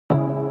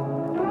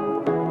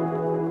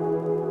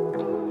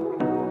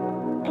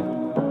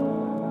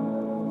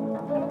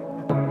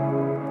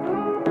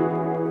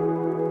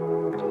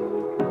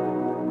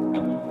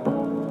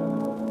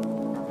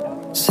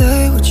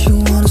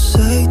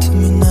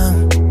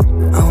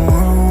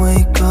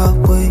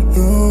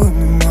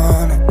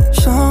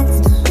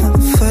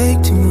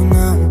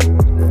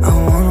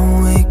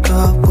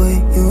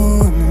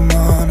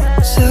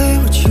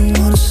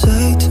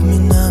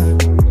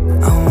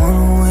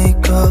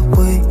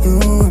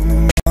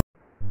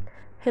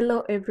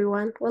Hello,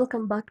 everyone.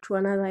 Welcome back to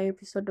another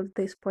episode of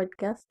this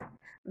podcast.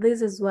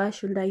 This is Where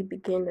Should I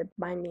Begin at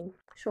Burning?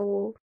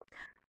 So,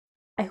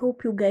 I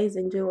hope you guys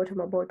enjoy what I'm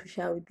about to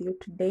share with you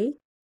today.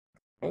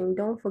 And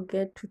don't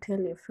forget to tell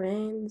your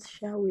friends,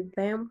 share with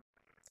them,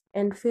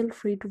 and feel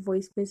free to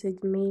voice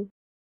message me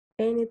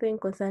anything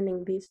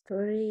concerning this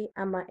story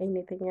or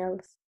anything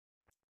else.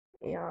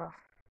 Yeah.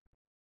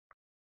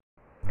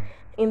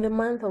 In the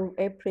month of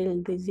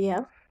April this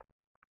year,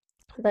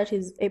 that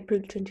is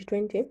April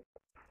 2020,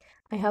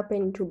 I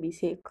happened to be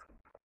sick.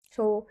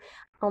 So,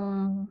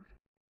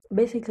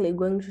 basically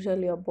going to tell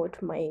you about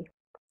my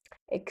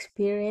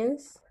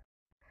experience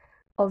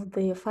of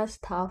the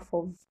first half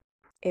of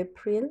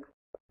April.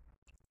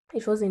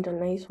 It wasn't a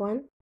nice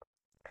one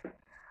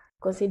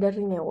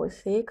considering I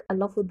was sick.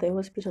 Alafu the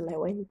hospital I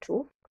went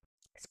to,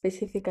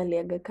 specifically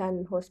Aga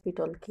Khan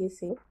Hospital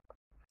Kisii,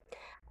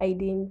 I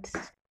didn't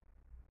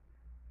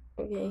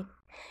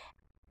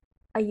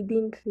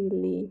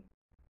really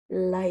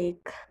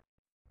like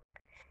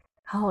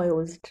how I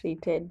was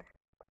treated.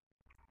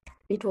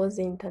 It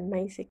wasn't a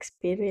nice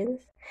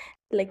experience.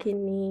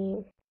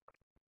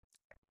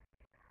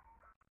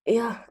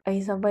 I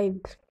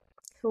survived.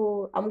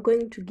 So I'm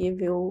going to give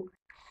you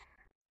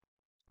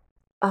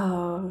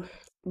a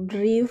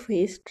brief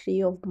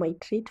history of my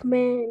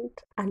treatment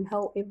and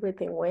how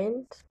everything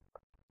went.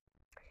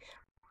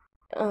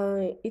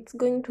 It's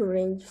going to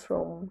range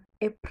from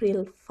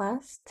April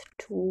 1st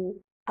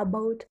to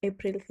about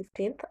April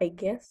 15th, I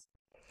guess.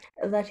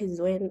 That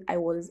is when I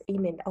was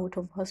in and out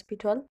of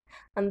hospital.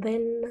 And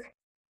then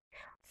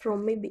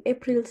from maybe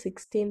April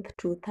 16th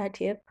to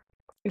 30th,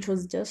 it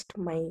was just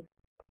my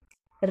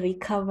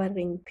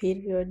recovering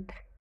period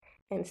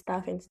and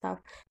stuff.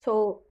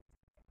 So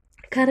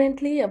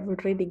currently, I've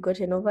already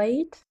gotten over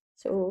it.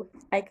 So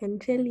I can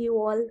tell you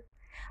all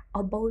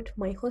about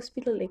my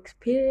hospital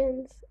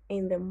experience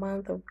in the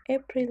month of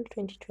April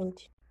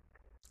 2020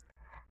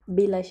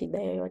 bila shida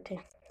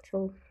yoyote.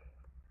 So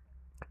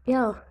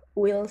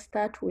we'll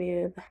start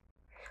with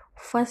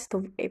 1st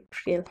of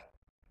April.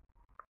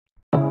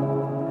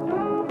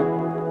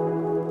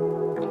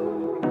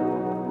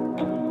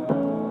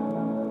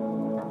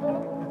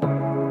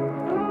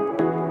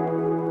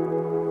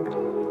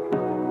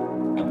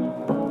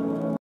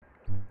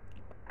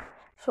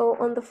 So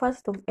on the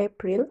 1st of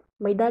April,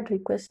 my dad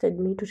requested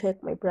me to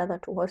take my brother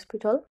to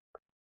hospital.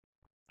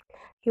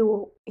 He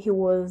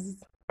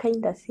was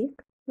kind of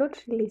sick, not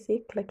really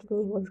sick, like he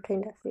was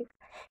kind of sick.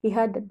 He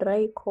had a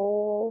dry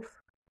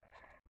cough.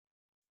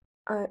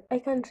 I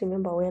can't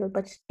remember well,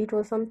 but it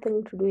was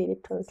something to do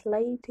with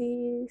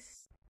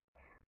tonsillitis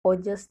or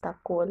just a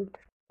cold.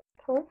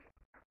 So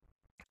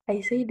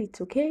I said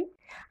it's okay,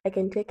 I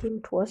can take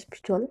him to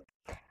hospital.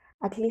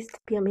 At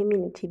least pia mimi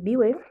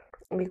nitibiwe,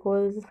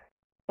 because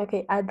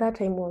okay, at that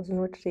time I was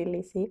not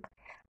really sick.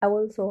 I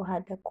also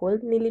had a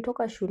cold.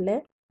 Nilitoka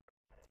shule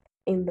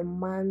in the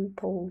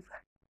month of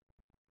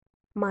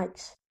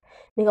March.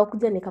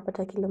 Nikakuja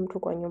nikapata kila mtu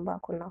kwa nyumba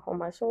kuna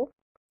homa, so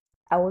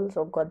I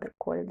also got the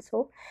cold.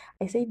 So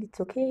I said it's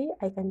okay,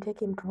 I can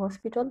take him to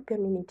hospital, pia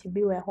mimi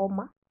nitibiwe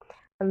homa.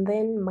 And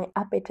then my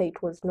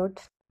appetite was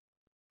not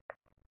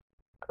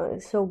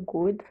so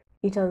good.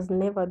 It has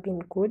never been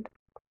good.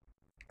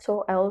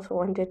 So I also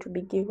wanted to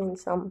be given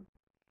some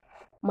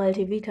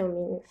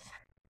multivitamins.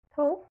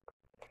 So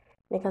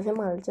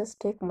nikasema I'll just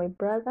take my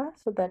brother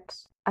so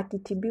that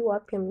akitibiwa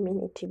pia mimi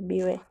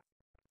nitibiwe.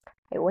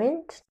 I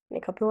went,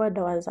 nikapewa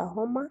dawa za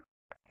homa,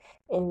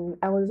 and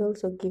I was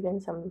also given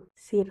some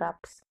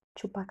syrups,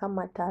 chupa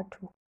kama 3.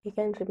 I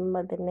can't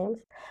remember the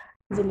names.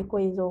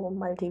 Zilikuwa hizo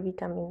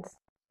multivitamins.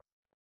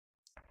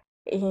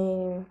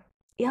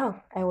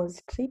 I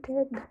was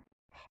treated.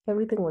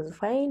 Everything was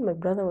fine. My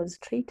brother was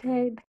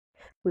treated.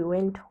 We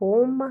went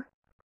home.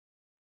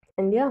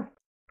 And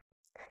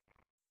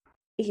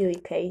hiyo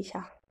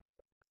ikaisha.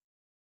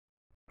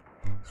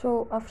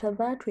 So after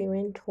that we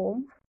went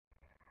home.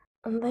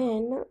 And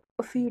then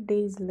a few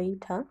days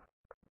later,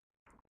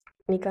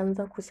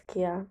 nikaanza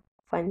kusikia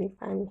funny.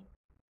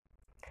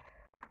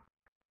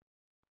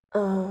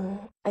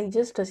 I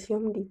just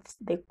assumed it's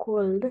the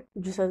cold.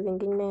 Juu saa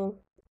zingine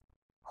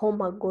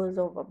homa goes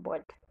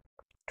overboard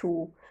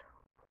to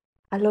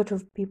a lot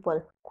of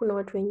people. Kuna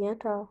watu wenye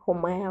hata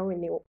homa yao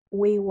ni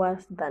way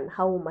worse than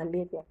how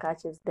malaria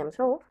catches them.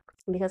 So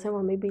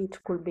nikasema maybe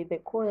it could be the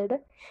cold,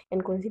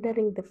 and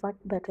considering the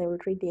fact that I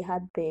already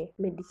had the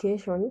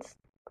medications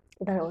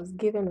that I was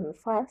given on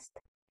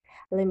first,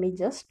 let me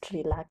just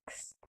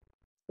relax.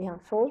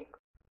 So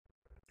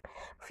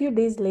a few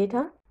days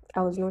later,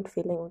 I was not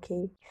feeling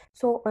okay.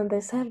 So on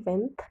the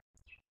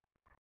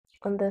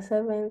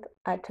 7th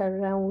at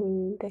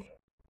around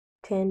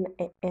 10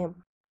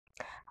 a.m.,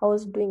 I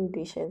was doing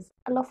dishes.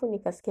 Alafu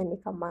nikasikia ni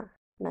kama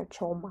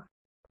nachoma.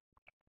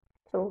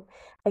 So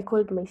I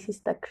called my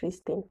sister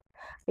Christine.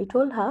 I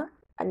told her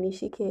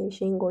anishike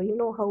shingo. You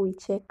know how we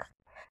check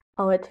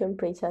our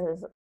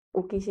temperatures?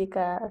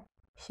 Ukishika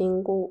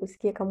shingo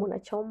usikie kama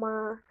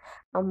unachoma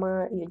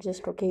ama you're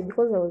just okay.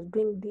 Because I was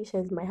doing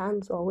dishes, my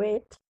hands were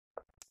wet.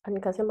 And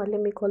nikasema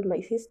let me call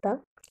my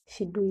sister,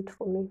 she do it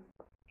for me.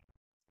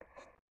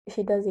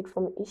 she does it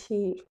for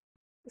me,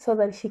 so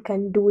that she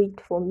can do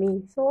it for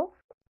me. So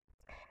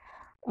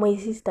my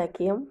sister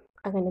came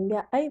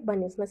akaniambia, ai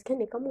Banis, nasikia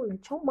ni kama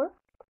unachoma.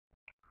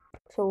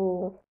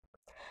 So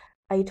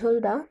I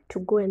told her to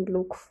go and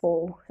look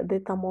for the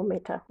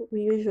thermometer.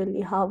 We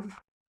usually have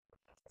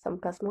some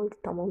small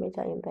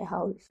thermometer in the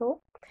house.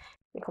 So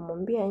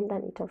nikamwambia enda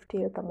nitafutie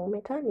hiyo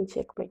thermometer ni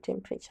check my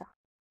temperature.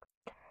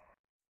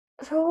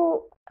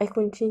 So I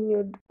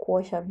continued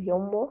kuosha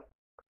vyombo,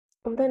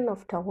 and then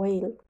after a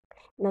while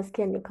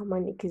nasikia ni kama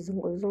ni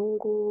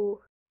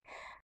kizunguzungu.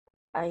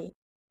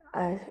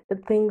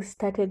 Things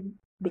started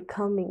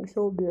becoming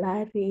so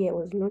blurry. I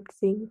was not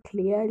seeing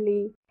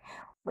clearly.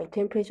 My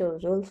temperature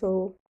was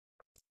also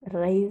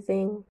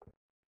rising.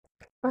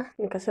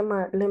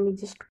 Nikasema let me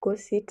just go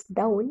sit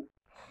down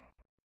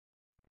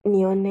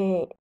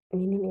nione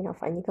ni nini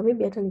inafanyika.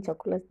 Maybe hata ni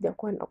chakula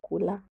sijakuwa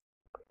nakula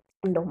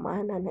ndo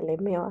maana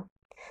nalemewa.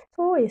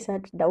 So I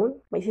sat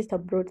down. My sister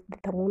brought the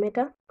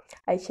thermometer.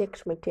 I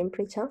checked my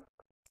temperature.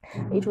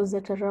 It was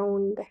at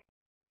around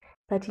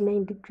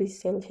 39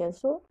 degrees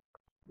Celsius. So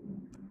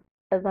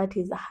that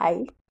is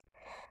high.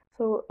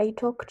 So I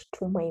talked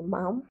to my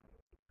mom.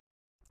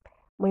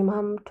 My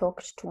mom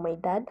talked to my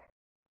dad.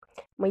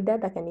 My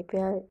dad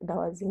akanipea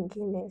dawa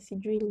zingine.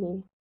 Sijui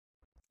ni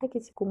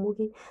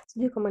sikumbuki.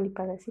 Sijui kama ni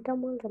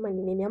paracetamol kama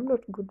ni nini. I'm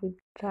not good with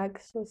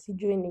drugs, so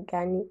sijui ni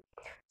gani.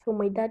 So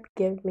my dad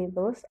gave me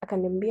those.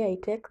 Akaniambia I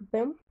take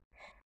them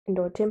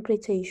ndo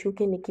temperature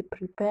ishuke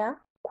nikiprepare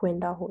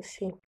kwenda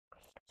hosi.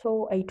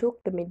 So I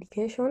took the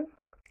medication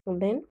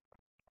and then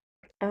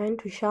I went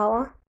to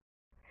shower,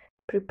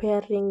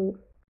 preparing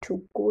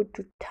to go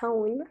to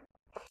town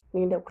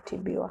niende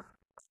kutibiwa.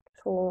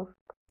 So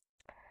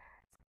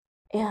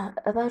yeah,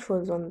 that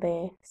was on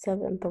the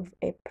 7th of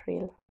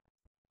April.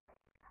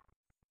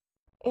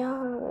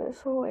 Yeah,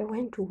 so I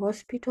went to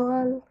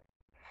hospital.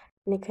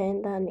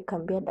 Nikaenda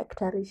nikaambia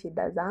daktari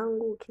shida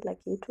zangu kila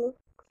kitu.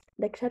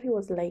 Daktari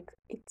was like,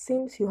 it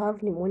seems you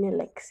have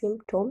pneumonia-like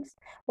symptoms.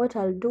 What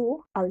I'll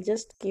do, I'll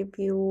just give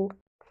you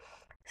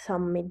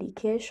some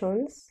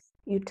medications.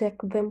 You take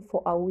them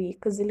for a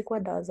week. Zilikuwa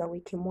dawa za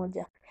wiki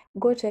moja.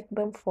 Go take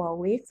them for a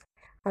week.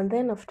 And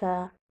then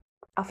after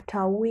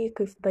a week,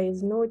 if there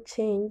is no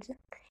change,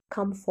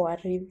 come for a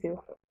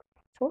review.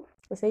 So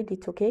I said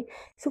it's okay.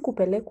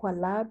 Sikupelekwa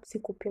lab,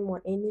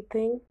 sikupimwa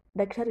anything.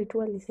 Daktari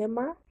tu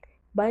alisema,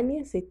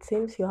 Banis, it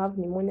seems you have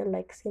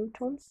pneumonia-like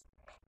symptoms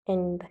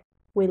and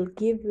we'll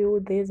give you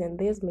this and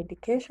these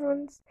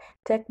medications.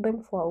 Take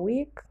them for a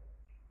week.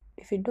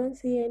 If you don't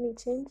see any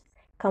change,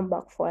 come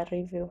back for a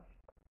review.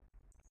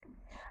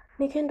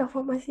 Nikaenda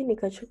pharmacy,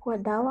 nikachukua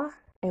dawa.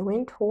 I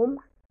went home.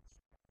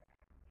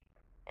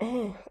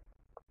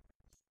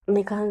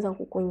 Nikaanza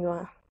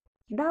kukunywa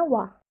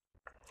dawa.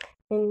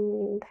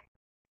 And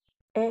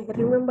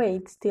remember,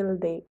 it's still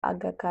the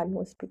Aga Khan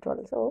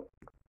hospital. So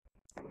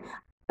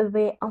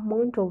the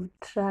amount of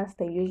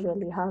trust I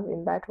usually have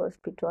in that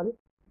hospital,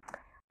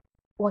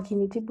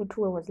 wakinitibu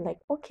tu, I was like,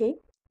 okay,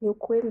 ni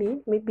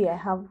ukweli, maybe I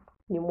have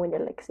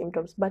pneumonia-like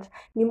symptoms, but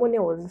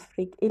pneumonia was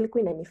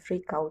ilikuwa inani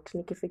freak out.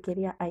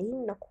 Nikifikiria,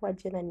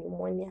 nakuwaje na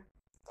pneumonia.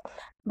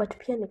 But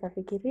pia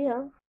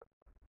nikafikiria,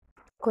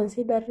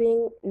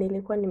 considering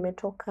nilikuwa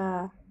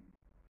nimetoka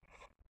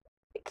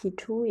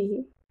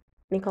Kitui,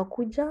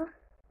 nikakuja,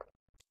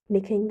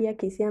 nikaingia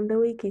Kisii, and the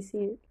way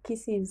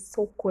Kisii is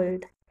so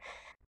cold.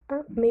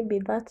 Maybe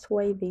that's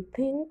why they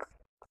think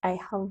I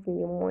have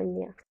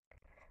pneumonia.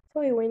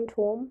 So I went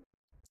home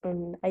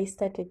and I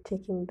started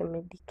taking the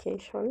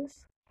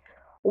medications,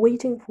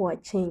 waiting for a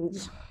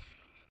change.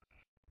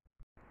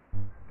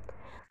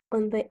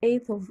 On the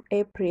 8th of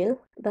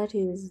April, that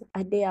is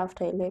a day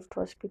after I left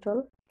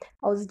hospital,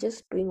 I was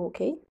just doing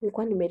okay.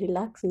 Nilikuwa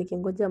nimerelax,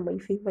 nikingoja my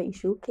fever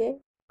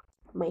ishuke,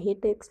 my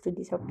headaches to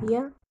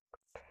disappear.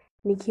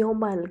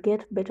 Nikiomba I'll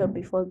get better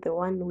before the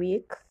 1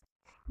 week.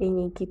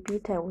 Yenye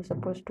ikipita, I was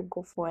supposed to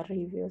go for a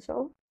review.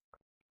 So,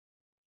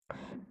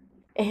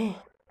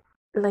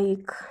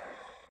 like,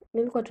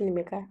 nilikuwa tu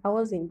nimekaa. I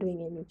wasn't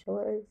doing any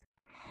chores.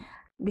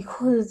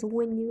 Because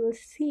when you're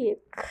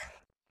sick,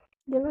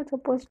 you're not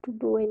supposed to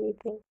do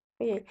anything.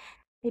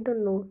 I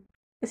don't know.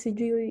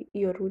 Sijui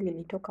hiyo rule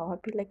ilitoka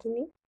wapi,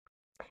 lakini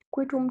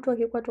kwetu mtu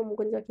akikuwa tu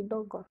mgonjwa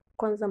kidogo.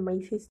 Kwanza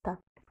my sister,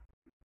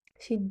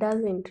 she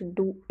doesn't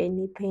do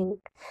anything.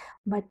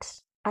 But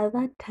at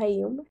that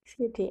time,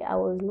 I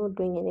was not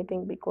doing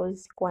anything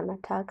because sikuwa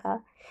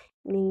nataka.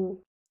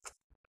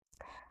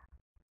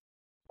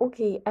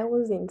 Okay, I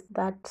wasn't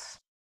that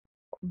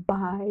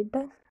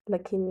bad,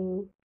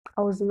 lakini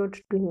I was not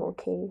doing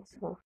okay.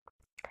 So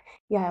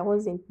yeah, I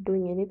wasn't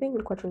doing anything,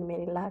 nilikuwa tu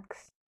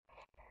nimerelax.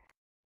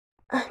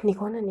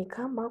 Nikaona ni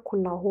kama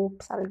kuna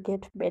hopes I'll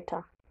get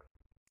better.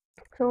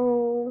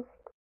 So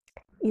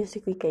hiyo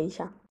siku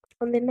ikaisha.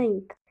 On the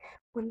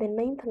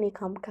 9th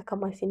nikaamka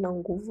kama sina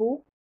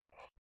nguvu,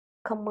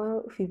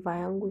 kama fever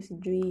yangu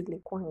sijui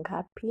ilikuwa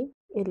ngapi,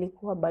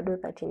 ilikuwa bado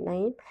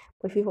 39.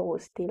 My fever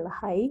was still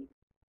high.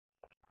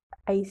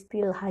 I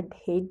still had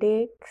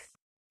headaches.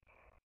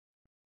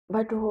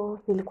 Bado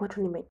nilikuwa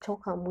tu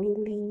nimechoka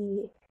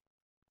mwili.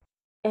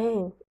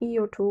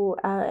 hiyo tu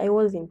I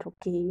wasn't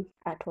okay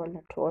at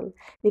all.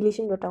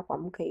 Nilishindwa hata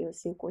kuamka hiyo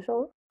siku.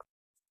 So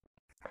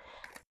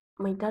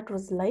my dad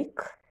was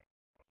like,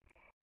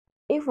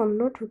 if I'm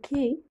not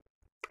okay,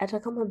 hata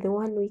kama the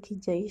 1 week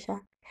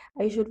ijaisha,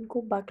 I should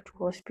go back to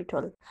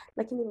hospital.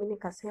 Lakini mimi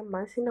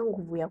nikasema sina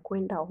nguvu ya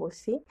kwenda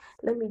hosi,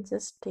 let me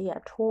just stay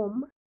at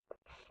home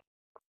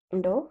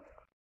ndo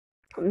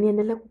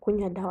niendelee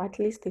kukunywa dawa, at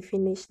least I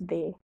finish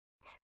the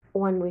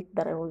 1 week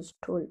that I was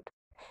told.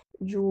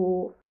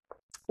 Juu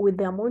with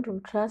the amount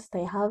of trust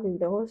I have in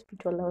the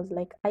hospital, I was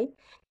like,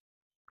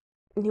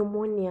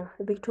 pneumonia.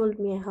 They told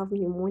me I have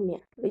pneumonia.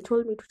 They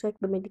told me to take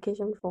the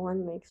medication for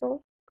 1 week.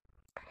 So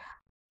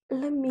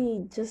let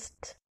me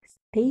just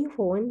stay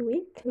for 1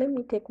 week. Let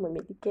me take my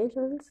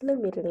medications. Let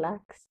me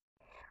relax.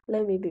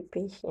 Let me be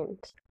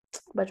patient.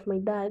 But my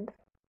dad,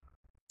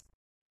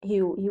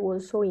 he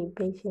was so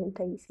impatient,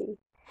 I say.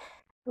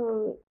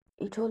 So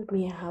he told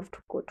me I have to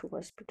go to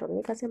hospital.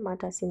 Nikasema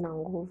hata sina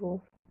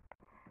nguvu.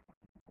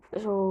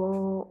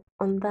 So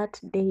on that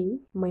day,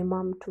 my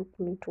mom took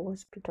me to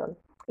hospital.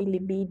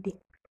 Ilibidi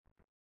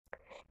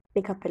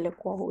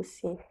nikapelekwa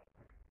hosi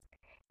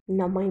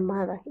na my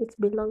mother. It's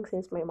been long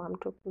since my mom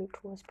took me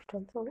to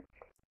hospital. So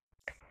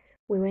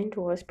we went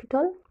to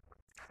hospital.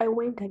 I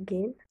went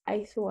again.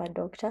 I saw a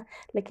doctor,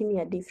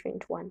 lakini a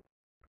different one.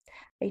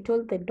 I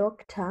told the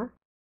doctor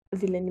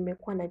vile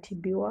nimekuwa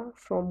natibiwa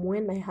from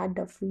when I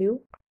had a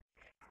flu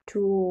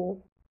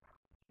to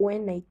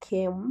when I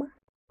came.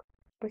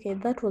 Okay,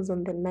 that was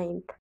on the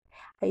 9th.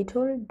 I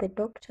told the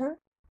doctor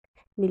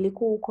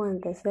nilikuwa huko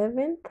on the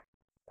 7th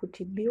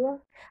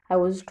kutibiwa. I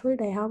was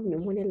told I have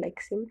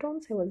pneumonia-like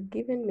symptoms. I was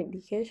given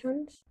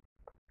medications.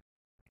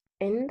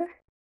 And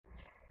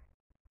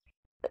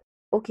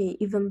okay,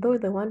 even though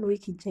the 1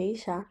 week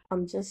ijaisha,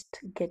 I'm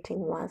just getting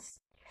worse.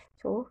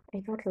 So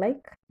I thought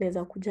like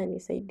naweza kuja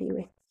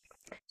nisaidiwe.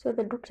 So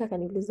the doctor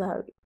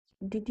akaniuliza,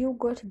 did you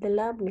go to the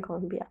lab?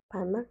 Nikamwambia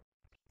hapana.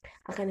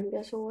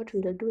 Akaniambia, so what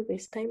we'll do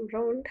this time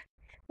round,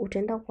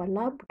 utaenda kwa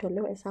lab,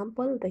 utolewe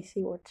sample, they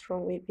see what's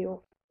wrong with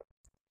you.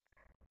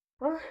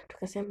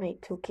 Tukasema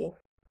it's okay.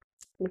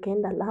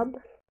 Nikaenda lab,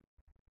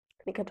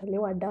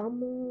 nikatolewa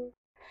damu,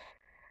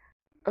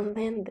 and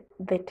then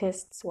the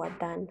tests were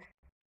done.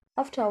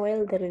 After a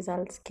while, the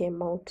results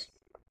came out.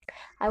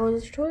 I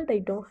was told I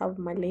don't have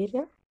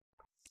malaria,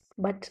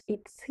 but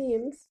it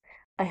seems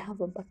I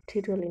have a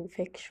bacterial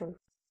infection.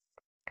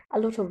 A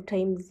lot of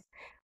times,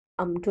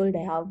 I'm told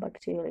I have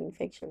bacterial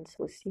infections.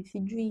 So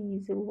sijui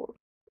hizo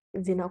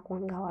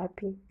zinakuanga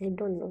wapi. I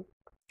don't know.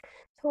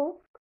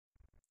 So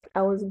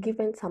I was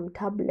given some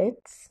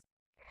tablets.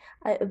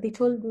 They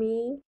told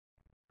me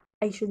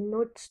I should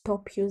not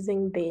stop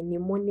using the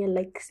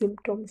pneumonia-like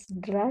symptoms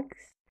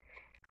drugs.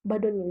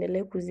 Bado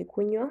niendelee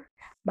kuzikunywa,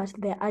 but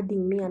they're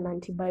adding me an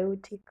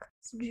antibiotic.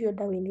 Sijui hiyo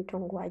dawa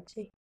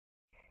inaitangwaje.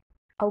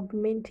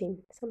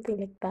 Augmentin, something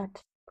like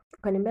that.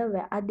 Kaniambia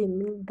they're adding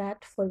me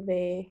that for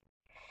the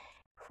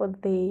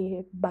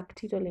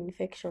bacterial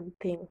infection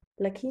thing.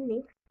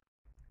 Lakini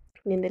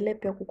niendelee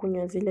pia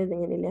kukunywa zile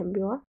zenye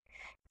niliambiwa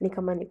ni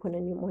kama niko na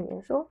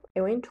pneumonia. So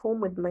I went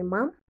home with my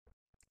mom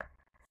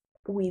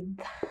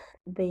with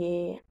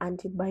the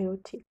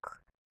antibiotic.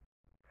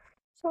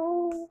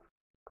 So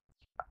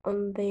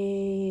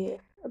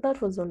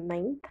that was on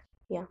 9th.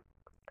 Yeah.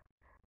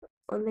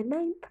 On the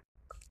 9th,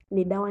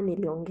 ni dawa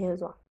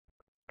niliongezwa.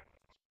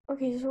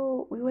 Okay,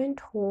 so we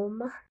went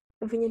home.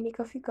 Venye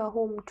nikafika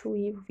home tu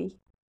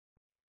hivi,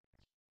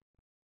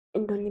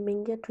 ndo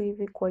nimeingia tu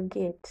hivi kwa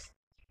gate,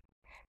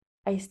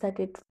 I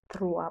started to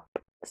throw up.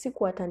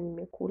 Sikuwa hata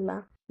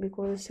nimekula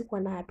because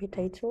sikuwa na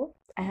appetite, so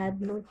I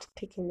had not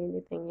taken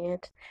anything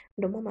yet.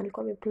 Ndo mama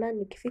alikuwa ameplan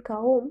nikifika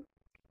home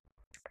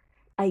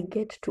I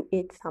get to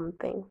eat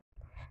something,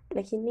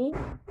 lakini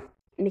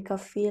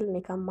nikafeel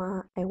ni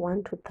kama I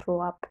want to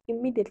throw up.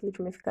 Immediately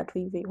tumefika tu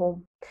hivi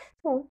home.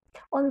 So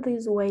all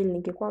this while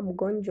ningekuwa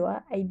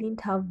mgonjwa, I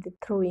didn't have the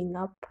throwing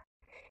up.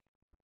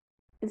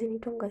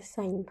 Zinitonga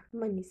sign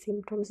ama ni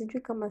symptoms,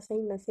 sijui kama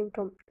sign na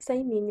symptom.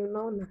 Sign yenye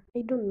unaona,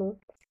 I don't know.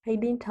 I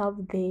didn't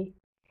have the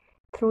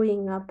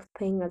throwing up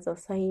thing as a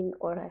sign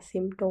or a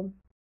symptom.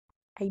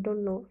 I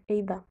don't know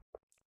either.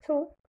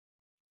 So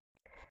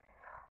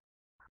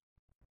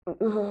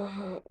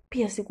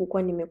pia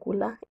sikukuwa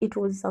nimekula. It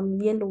was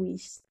some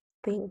yellowish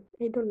thing.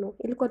 I don't know.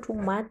 Ilikuwa tu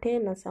mate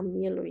na some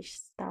yellowish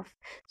stuff.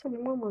 So my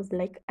mom was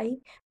like,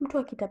 mtu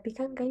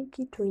akitapikanga hii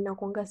kitu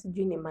inakuanga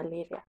sijui ni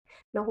malaria.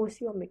 Na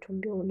hosi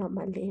wametuambia una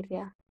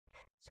malaria.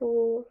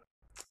 So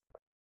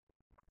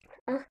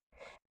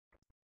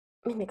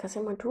mimi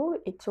nikasema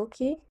tu it's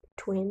okay,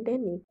 tuende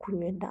ni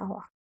kunywe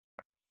dawa.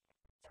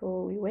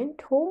 So we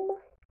went home.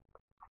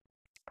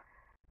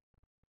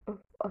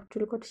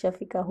 Tulikuwa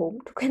tushafika home,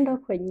 tukaenda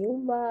kwa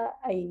nyumba,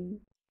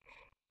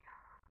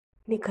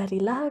 nika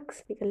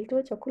relax,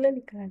 nikaletewa chakula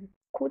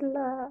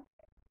nikakula,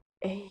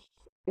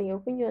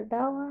 nikakunywa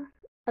dawa,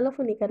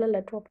 alafu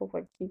nikalala tu hapo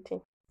kwa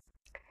kiti.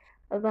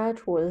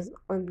 That was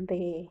on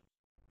the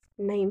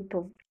 9th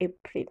of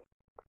April.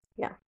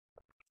 Yeah.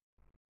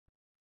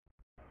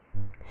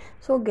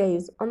 So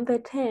guys, on the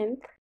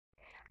 10th,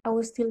 I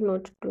was still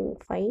not doing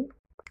fine.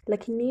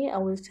 Lakini I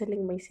was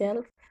telling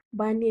myself,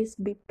 Bernice,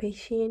 be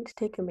patient,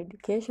 take your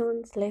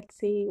medications, let's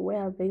see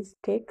where this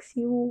takes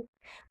you.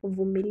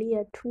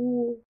 Vumilia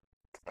tu.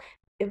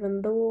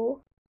 Even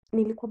though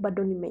nilikuwa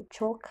bado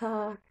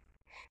nimechoka,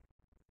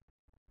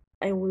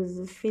 I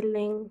was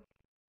feeling,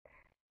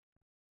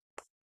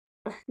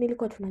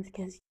 nilikuwa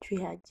tunasikia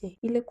sijui aje.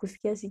 Ile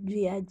kusikia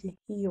sijui aje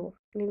hiyo,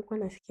 nilikuwa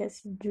nasikia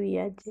sijui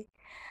aje.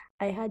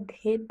 I had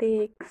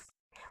headaches,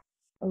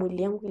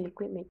 mwili yangu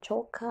ilikuwa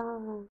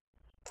imechoka.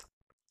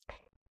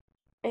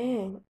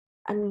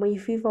 And my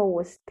fever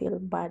was still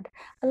bad.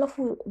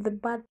 Alafu the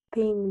bad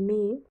thing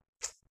ni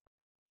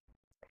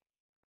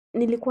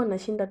nilikuwa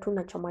nashinda tu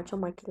na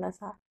choma kila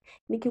saa.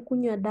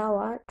 Nikikunywa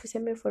dawa,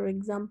 tuseme for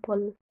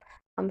example,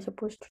 I'm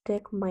supposed to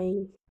take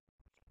my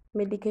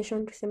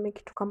medication tuseme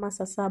kitu kama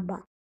saa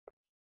 7.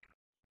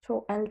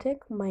 So I'll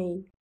take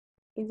my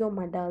hizo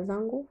madawa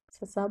zangu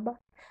saa 7.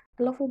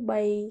 Alafu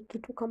by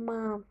kitu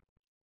kama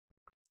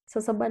saa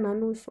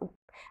 7:30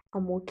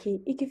 I'm okay.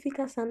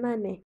 Ikifika saa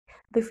 8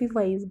 the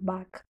fever is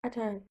back.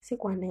 Hata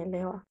sikuwa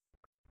naelewa.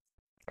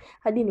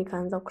 Hadi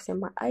nikaanza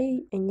kusema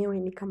enyewe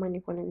ni kama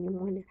niko na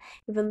pneumonia.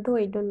 Even though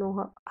I don't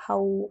know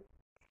how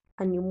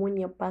a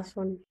pneumonia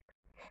person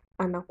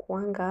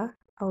anakuanga,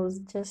 I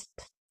was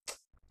just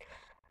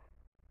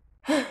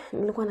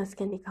nilikuwa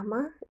nasikia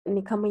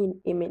ni kama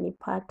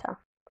imenipata.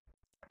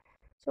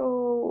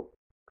 So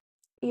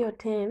hiyo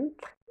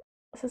 10th,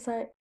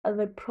 sasa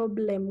the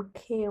problem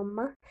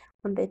came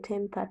on the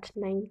 10th at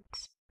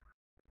night.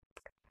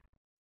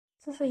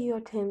 Sasa hiyo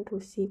 10th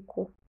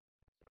usiku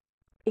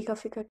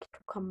ikafika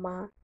kitu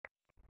kama,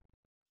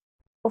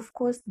 of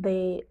course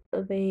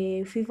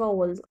the fever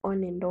was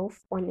on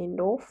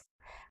and off.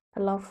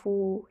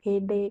 Alafu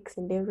headaches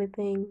and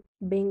everything,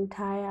 being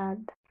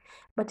tired.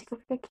 But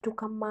ikafika kitu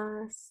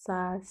kama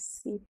saa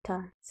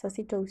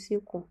 6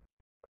 usiku.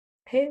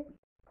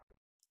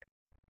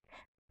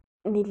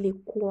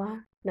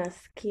 Nilikuwa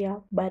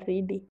nasikia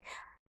baridi.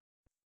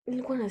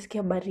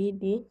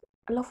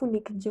 Alafu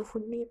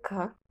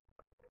nikijifunika.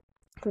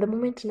 The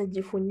moment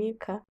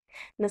najifunika,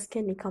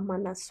 nasikia ni kama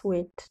na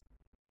sweat.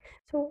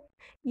 So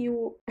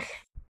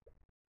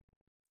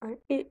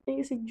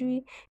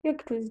sijui, hiyo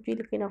kitu sijui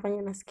ilikuwa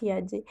inafanya nasikia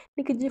aje.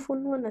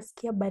 Nikijifunua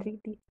nasikia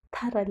baridi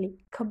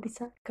thoroughly,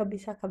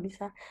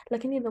 kabisa.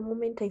 Lakini the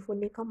moment I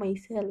funika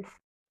myself,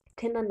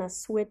 tena na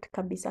sweat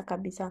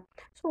kabisa.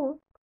 So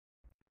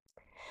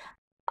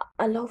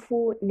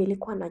alafu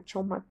nilikuwa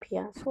nachoma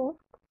pia. So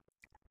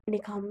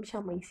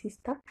nikaamsha my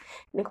sister,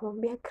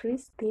 nikamwambia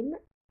Christine,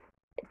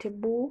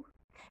 tebu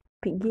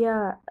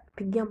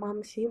pigia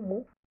mom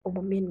simu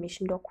umwambie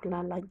nimeshindwa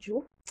kulala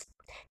juu.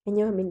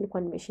 Enyewe mimi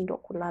nilikuwa nimeshindwa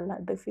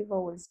kulala. The fever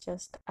was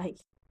just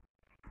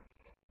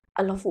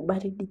alafu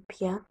baridi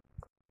pia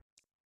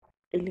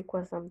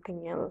ilikuwa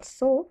something else.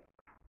 So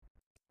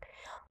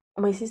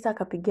my sister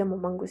akapigia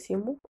mamangu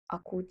simu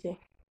akuje.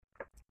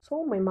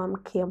 So my mom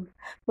came.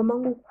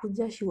 Mamangu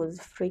kuja, she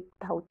was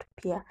freaked out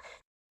pia.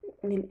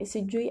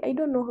 Sijui, I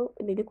don't know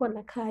nilikuwa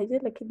nakaa aje,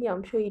 lakini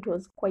I'm sure it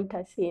was quite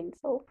a scene.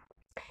 So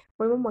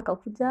my mom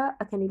akakuja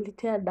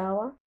akaniletea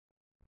dawa.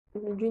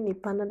 Sijui ni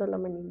Panadol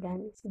ama ni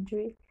gani,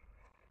 sijui.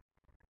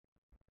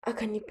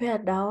 Akanipea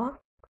dawa,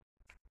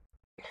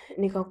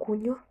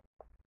 nikakunywa,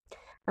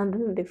 and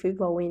then the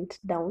fever went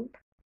down.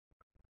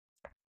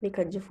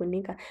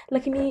 Nikajifunika.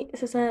 Lakini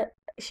sasa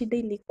shida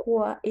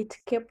ilikuwa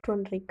it kept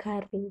on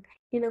recurring.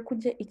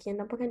 Inakuja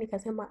ikienda mpaka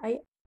nikasema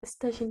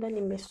sitashinda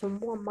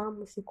nimesumbua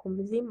mama siku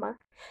mzima.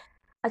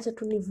 Acha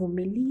tu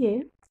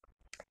nivumilie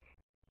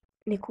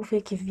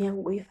nikufe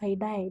kivyangu, if I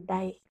die I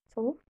die.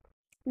 So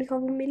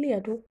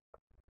nikavumilia tu.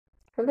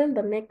 And then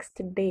the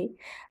next day,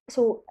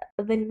 so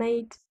the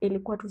night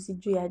ilikuwa tu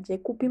sijui aje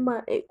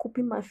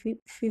kupima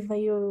fever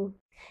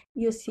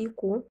hiyo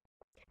siku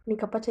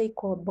nikapata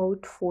iko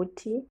about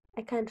 40.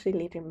 I can't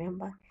really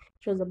remember.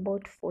 It was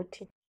about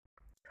 40.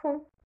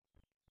 So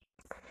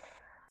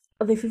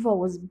the fever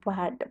was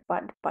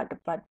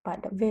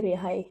bad, very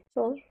high.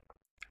 So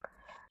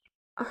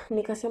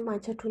nikasema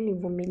acha tu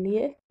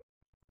nivumilie.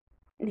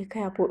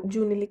 Nikae hapo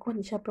juu nilikuwa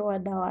nishapewa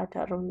dawa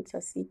hata around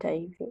saa 6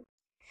 hivi.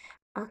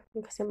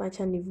 Nikasema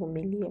acha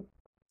nivumilie.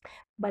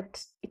 But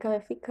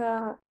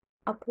ikafika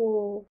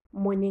hapo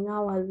morning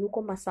hours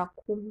huko masaa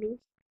 10,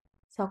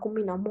 saa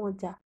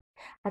 11.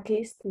 At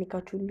least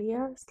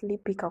nikatulia,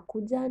 sleep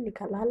ikakuja,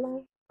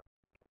 nikalala.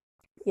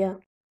 Yeah.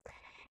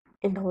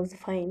 And I was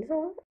fine.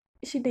 So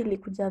shida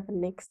ilikuja the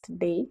next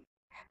day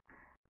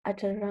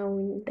at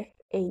around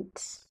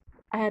 8.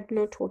 I had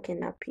not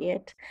woken up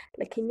yet.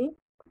 Lakini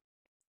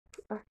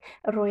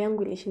roho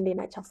yangu ilishinda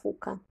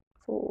inachafuka.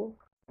 So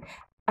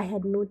I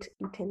had not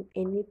eaten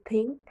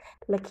anything.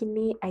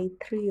 Lakini I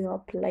threw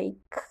up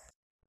like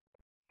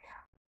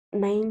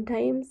 9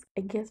 times.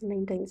 I guess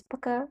 9 times.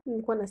 Paka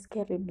nilikuwa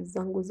nasikia ribs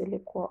zangu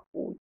zilikuwa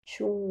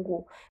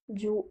uchungu.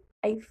 Juu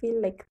I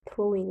feel like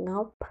throwing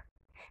up.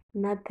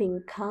 Nothing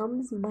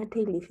comes.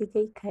 Mate ilifika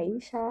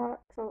ikaisha.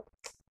 So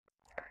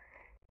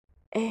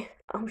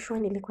I'm sure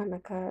nilikuwa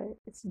nakaa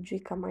sijui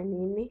kama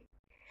nini.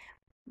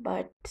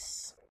 But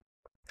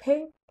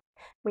hey,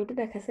 My dad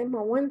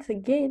akasema once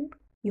again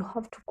you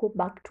have to go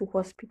back to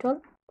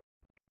hospital,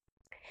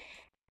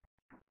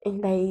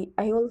 and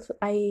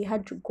I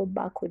had to go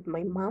back with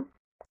my mom.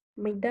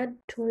 My dad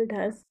told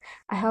us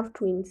I have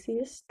to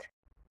insist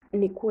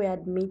nikuwe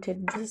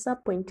admitted. Sasa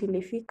point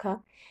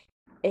ilifika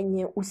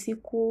enye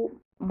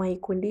usiku my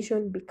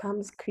condition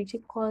becomes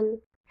critical,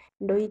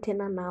 ndo hii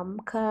tena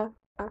naamka.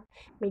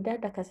 My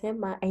dad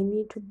akasema I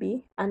need to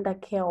be under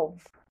care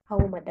of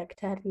hao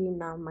madaktari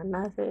na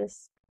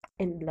manurses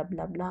and blah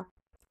blah blah.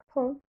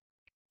 So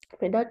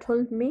my dad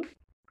told me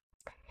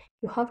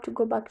you have to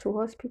go back to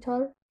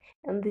hospital,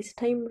 and this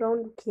time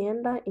round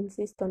ukienda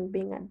insist on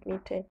being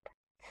admitted.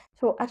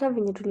 So hata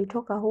venye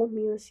tulitoka home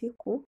hiyo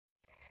siku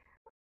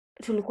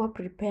tulikuwa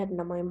prepared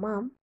na my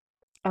mom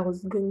I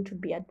was going to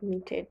be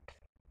admitted.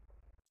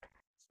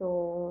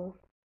 So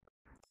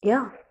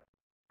yeah,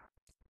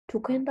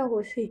 tukaenda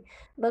hosi.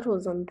 That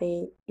was on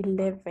the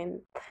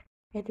 11th.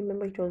 I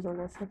remember it was on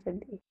a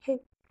Saturday. Hey,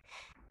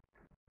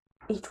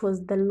 it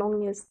was the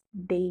longest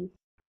day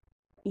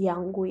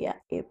yangu ya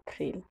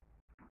April.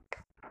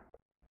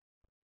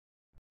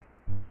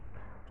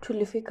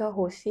 Tulifika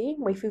hosi,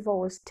 my fever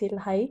was still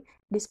high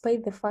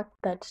despite the fact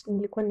that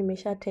nilikuwa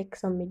nimesha take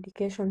some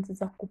medications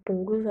za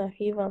kupunguza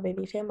fever by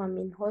the time I'm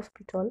in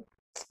hospital.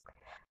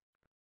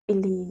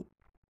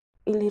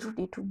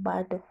 Ilirudi tu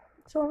bado.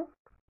 So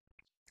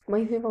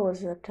my fever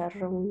was at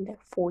around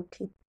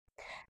 40.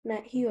 Na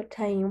hiyo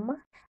time,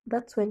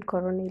 that's when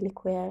corona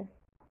ilikuwa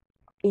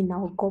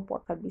inaogopwa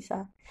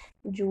kabisa.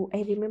 Juu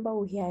I remember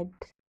we had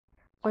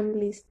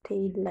only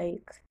stayed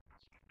like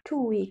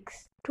 2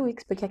 weeks. 2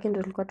 weeks peke yake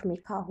ndio tulikuwa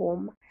tumekaa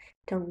home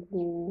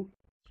tangu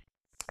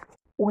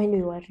when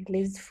we were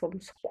released from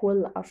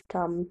school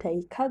after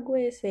Mutahi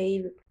Kagwe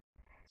said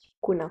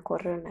kuna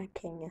corona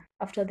Kenya.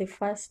 After the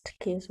first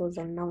case was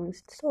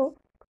announced. So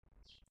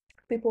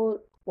people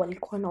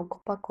walikuwa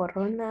naogopa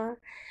corona.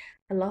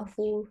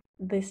 Alafu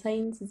the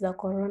signs za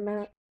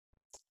corona,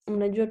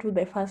 mnajua tu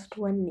the first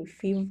one ni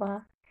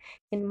fever,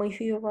 and my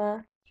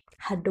fever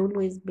had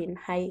always been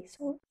high.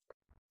 So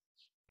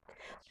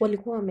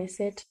walikuwa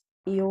wameset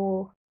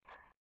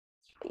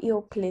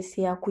hiyo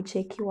place ya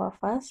kuchekiwa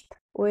first,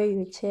 where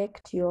you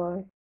checked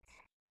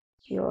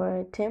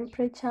your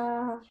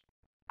temperature,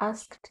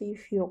 asked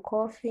if you're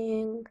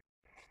coughing,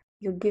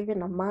 you're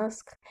given a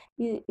mask.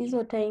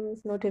 Hizo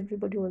times not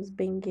everybody was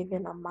being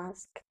given a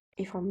mask,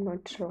 if I'm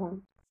not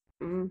wrong.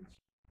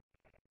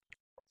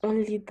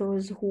 Only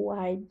those who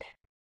had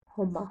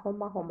homa.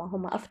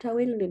 After a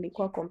while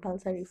ilikuwa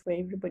compulsory for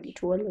everybody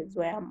to always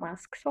wear a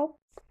mask. So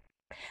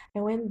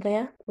I went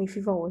there, my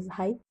fever was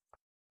high.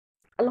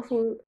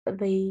 Alafu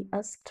they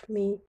asked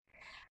me,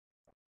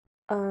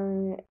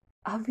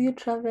 have you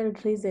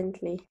traveled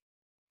recently?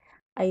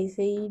 I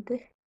said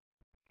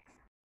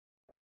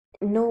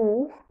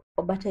no,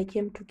 but I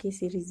came to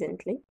Kisii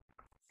recently.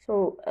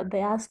 So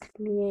they asked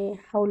me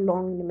how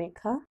long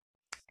nimekaa.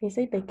 I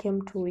said I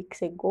came 2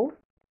 weeks ago.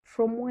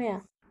 From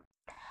where?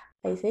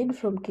 I said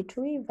from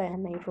Kitui via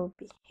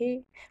Nairobi.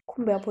 Hey,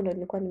 kumbe hapo ndo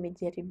nilikuwa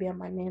nimejaribia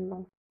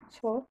maneno.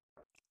 So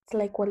it's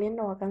like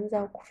walienda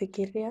wakaanza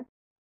kufikiria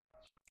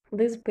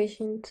this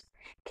patient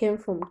came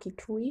from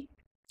Kitui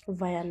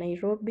via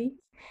Nairobi,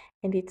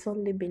 and it's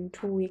only been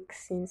 2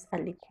 weeks since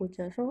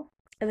alikuja. So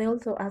they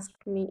also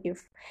asked me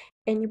if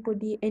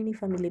any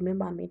family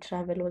member may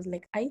travel. I was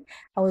like, I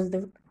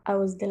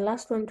was the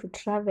last one to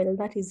travel.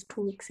 That is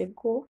 2 weeks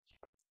ago.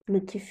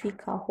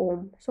 Nikifika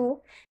home.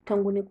 So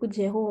tangu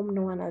nikuje home,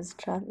 no one has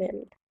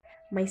traveled.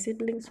 My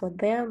siblings were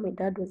there, my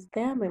dad was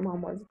there, my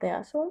mom was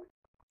there. So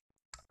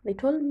they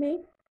told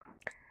me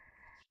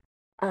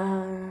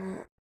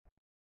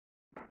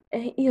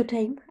hiyo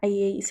time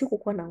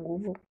sikukuwa na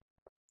nguvu.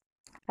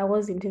 I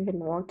wasn't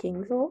even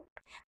walking. So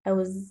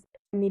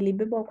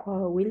nilibebwa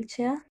kwa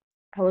wheelchair.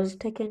 I was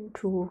taken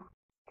to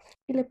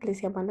ile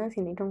place ya manasi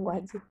inaitwa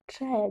aje,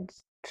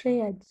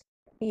 triage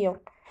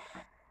hiyo,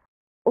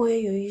 where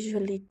you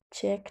usually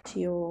checked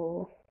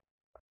your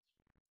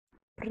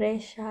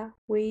pressure,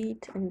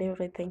 weight and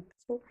everything.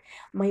 So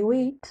my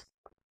weight,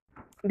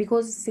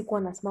 because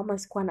sikuwa nasimama,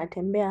 sikuwa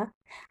natembea,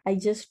 I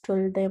just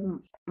told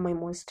them my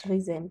most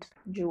recent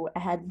juu I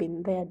had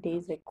been there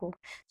days ago.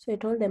 So I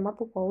told them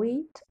hapo kwa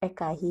weight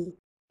eka hii.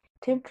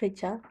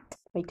 Temperature,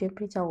 my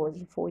temperature was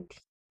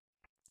 40.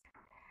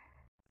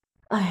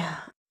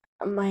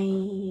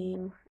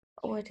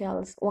 What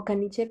else?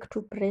 Wakanicheck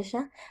tu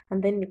pressure,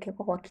 and then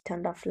nikekwa kwa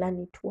kitanda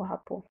fulani tu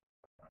hapo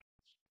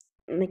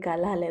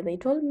nikalale. They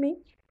told me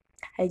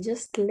I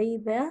just lay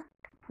there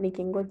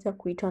nikingoja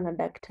kuitwa na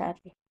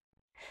daktari.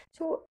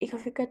 So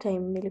ikafika time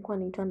nilikuwa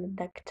naitwa na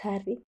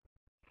daktari.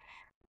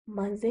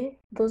 Manze,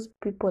 those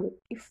people,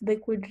 if they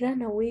could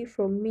run away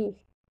from me,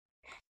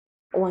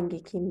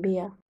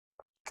 wangekimbia.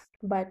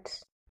 But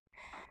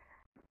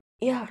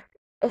yeah,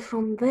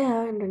 from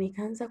there ndo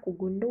nikaanza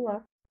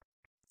kugundua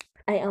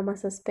I am a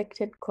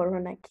suspected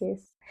corona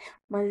case.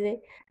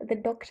 Manze, the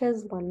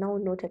doctors were now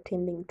not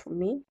attending to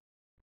me.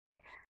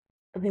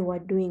 They were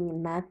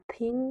doing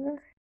nothing.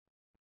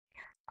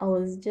 I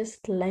was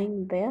just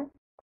lying there.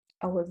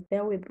 I was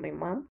there with my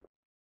mom.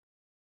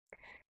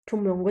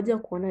 tumeongoja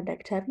kuona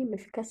daktari,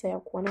 imefika saa ya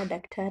kuona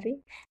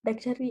daktari.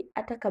 Daktari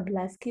hata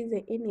kabla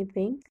asikize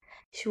anything,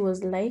 she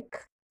was like,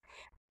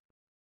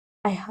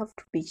 I have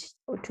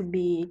to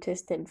be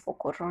tested for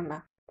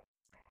corona.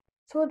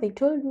 So they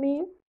told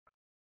me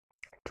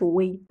to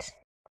wait.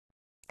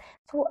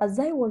 So as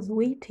I was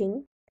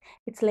waiting,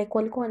 it's like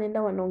walikuwa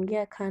wanaenda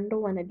wanaongea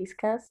kando, wana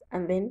discuss,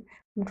 and then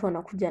mtu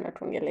anakuja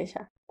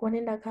anatuongelesha.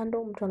 Wanaenda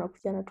kando, mtu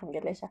anakuja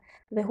anatuongelesha.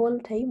 The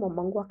whole time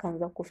mamangu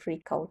akaanza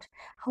freak out.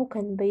 How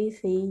can they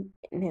say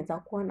naweza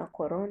kuwa na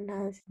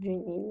corona, sijui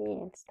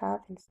nini and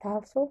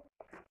stuff. So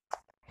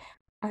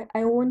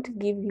I won't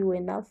give you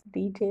enough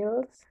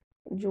details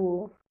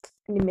juu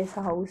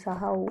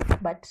nimesahau,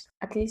 but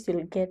at least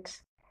you'll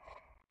get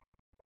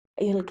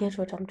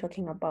what I'm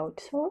talking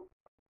about. So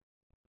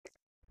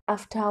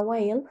after a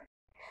while,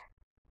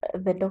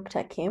 the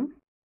doctor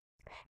came.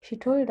 She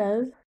told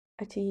us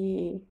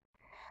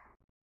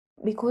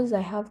because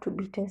I have to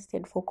be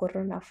tested for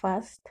corona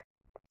first,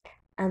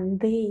 and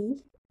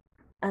them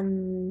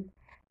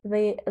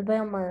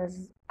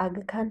as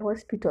Aga Khan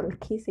Hospital,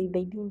 Kisii,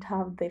 they didn't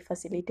have the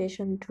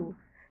facilitation to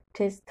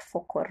test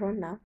for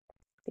corona.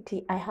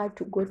 I had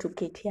to go to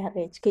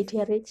KTRH.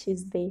 KTRH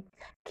is the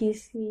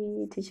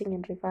Kisii Teaching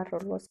and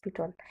Referral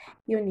Hospital.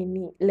 Hiyo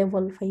ni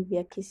level 5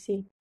 ya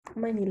Kisii.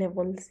 Ama ni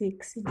level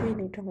 6, sijui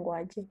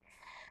inaitangwaje.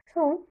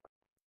 So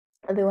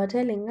they were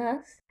telling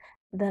us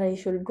that I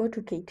should go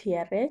to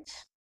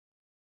KTRH.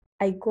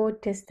 I go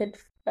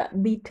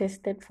be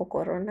tested for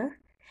corona.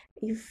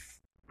 If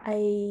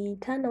I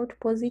turn out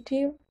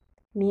positive,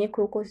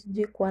 niwekwe huko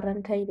sijui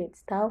quarantine and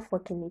stuff,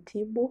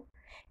 wakinitibu.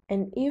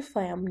 And if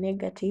I am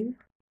negative,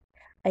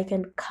 I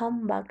can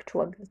come back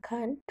to Aga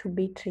Khan to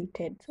be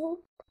treated. So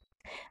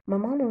my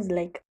mom was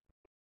like,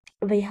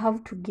 they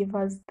have to give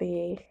us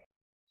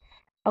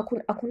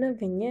hakuna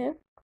venye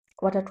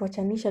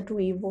watatuachanisha tu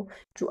hivyo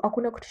juu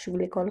hakuna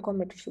kutushughulika, walikuwa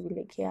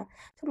wametushughulikia.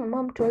 So my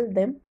mom told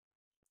them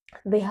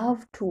they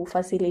have to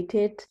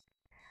facilitate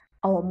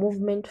our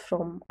movement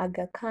from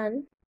Aga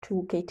Khan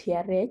to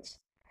KTRH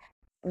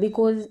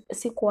because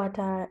sikuwa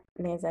hata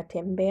naweza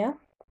tembea,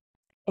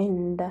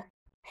 and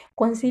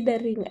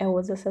considering I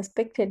was a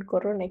suspected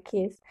corona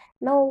case,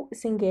 now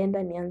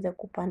singeenda nianze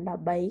kupanda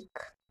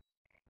bike,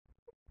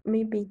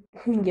 maybe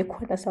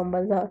ningekuwa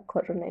nasambaza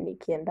corona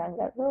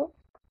nikiendanga. So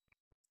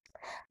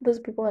those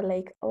people were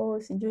like, oh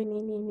sijui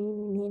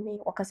nini,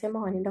 wakasema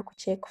wanaenda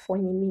kucheck for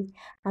nini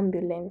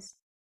ambulance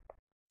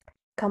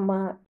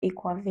kama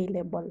iko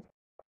available.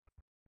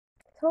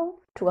 So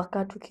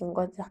tukakaa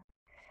tukingoja.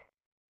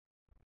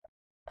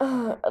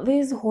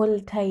 This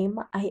whole time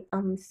I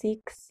am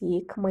sick.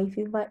 My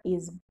fever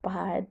is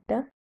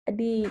bad.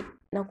 Hadi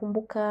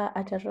nakumbuka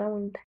at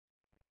around,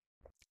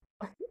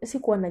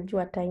 sikuwa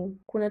najua time.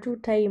 Kuna tu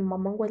time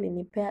mamangu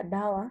alinipea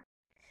dawa.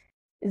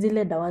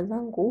 Zile dawa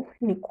zangu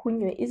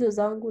nikunywe, hizo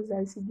zangu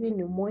za sijui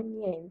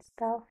pneumonia and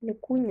stuff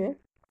nikunywe.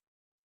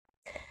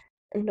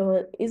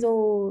 Ndo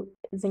hizo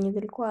zenye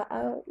zilikuwa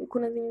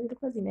kuna zenye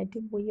zilikuwa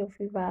zinatibu hiyo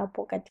fever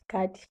hapo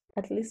katikati.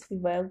 At least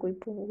fever yangu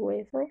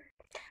ipungue. So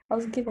I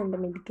was given the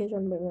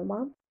medication by my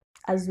mom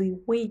as we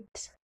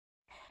wait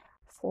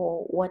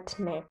for what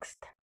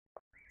next.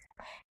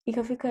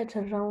 Ikafika at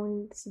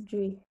around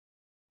sijui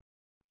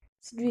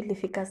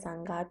ilifika saa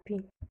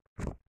ngapi.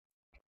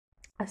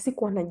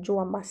 Sikuwa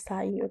najua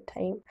masaa hiyo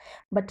time,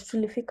 but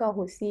tulifika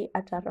hosi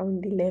at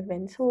around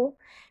 11. So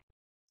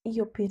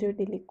hiyo period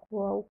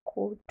ilikuwa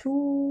huko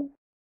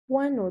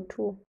 1 or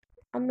 2,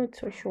 I'm not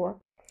so sure.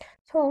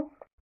 So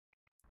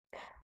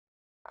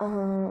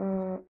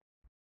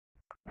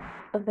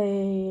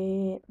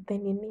the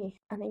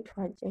nini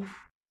anaitwaje,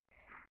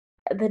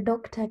 the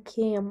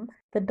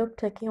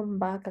doctor came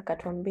back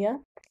akatuambia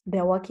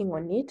they're working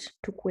on it,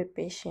 tukue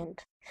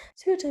patient.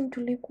 So hiyo time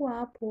tulikuwa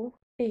hapo,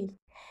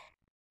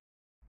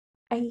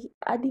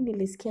 hadi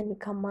nilisikia ni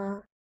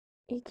kama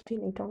hii kitu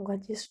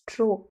inaitangwaje,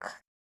 stroke.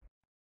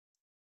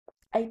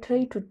 I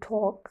tried to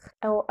talk.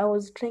 I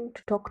was trying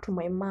to talk to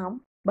my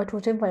mom, but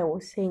whatever I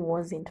was saying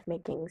wasn't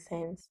making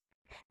sense.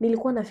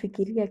 Nilikuwa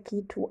nafikiria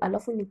kitu,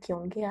 alafu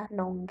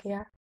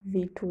naongea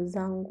vitu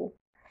zangu.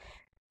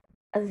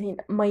 As in,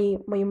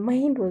 my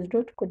mind was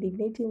not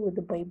coordinating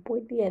with my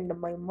body and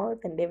my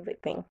mouth and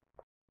everything.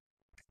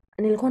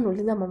 Nilikuwa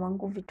nauliza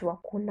mamangu vitu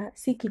hakuna,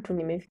 si kitu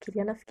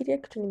nimefikiria. Nafikiria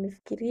kitu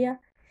nimefikiria.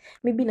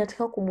 Maybe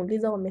nataka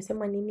kumuuliza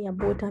wamesema nini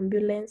about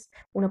ambulance.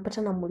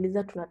 Unapata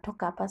namuuliza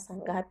tunatoka hapa saa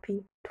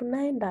ngapi.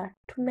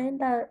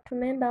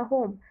 Tunaenda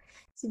home.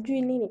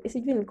 Sijui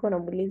nilikuwa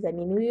namuuliza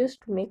nini. We used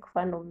to make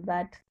fun of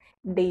that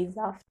days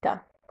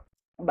after.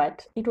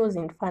 But it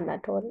wasn't fun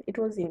at all. It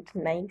wasn't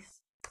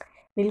nice.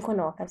 Nilikuwa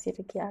na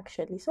wakasirikia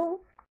actually.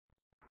 So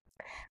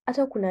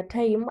hata kuna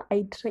time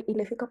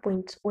ilifika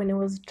point when I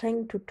was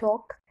trying to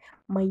talk,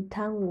 my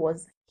tongue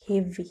was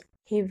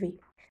heavy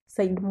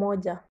side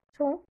moja.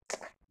 So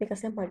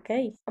nikasema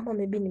guy, ama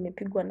maybe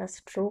nimepigwa na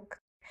stroke.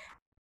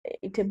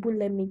 Itebu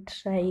let me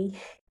try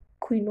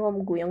kuinua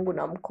mguu yangu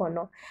na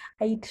mkono.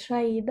 I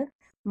tried.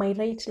 My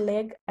right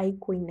leg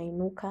haikuwa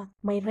inainuka,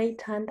 my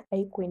right hand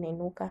haikuwa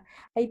inainuka.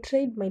 I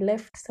tried my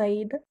left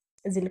side,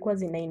 zilikuwa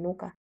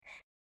zinainuka.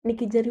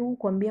 nikijaribu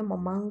kuambia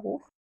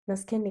mamangu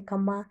nasikia ni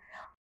kama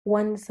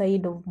one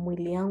side of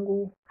mwili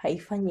yangu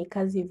haifanyi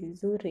kazi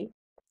vizuri.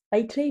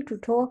 I try to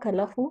talk,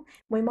 alafu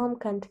my mom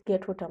can't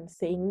get what I'm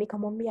saying.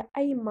 Nikamwambia,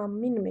 ai mam,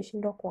 mi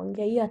nimeshindwa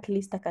kuongea. Hiyo at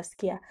least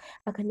akasikia.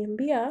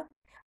 Akaniambia,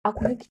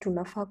 hakuna kitu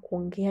nafaa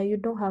kuongea. You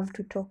don't have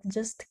to talk.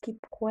 Just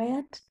keep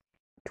quiet.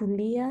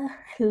 Tulia,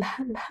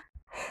 lala.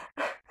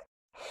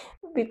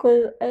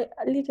 Because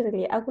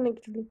literally hakuna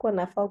kitu nilikuwa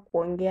nafaa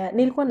kuongea.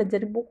 Nilikuwa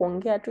najaribu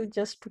kuongea tu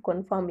just to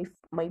confirm if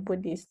my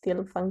body is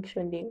still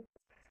functioning.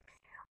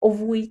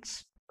 Of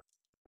which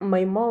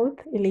my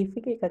mouth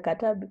ilifika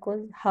ikakataa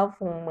because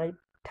half of my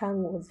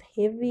tongue was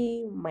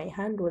heavy, my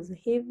hand was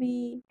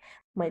heavy,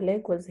 my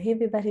leg was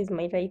heavy. That is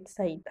my right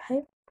side.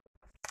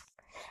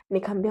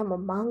 Nikaambia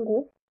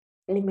mamangu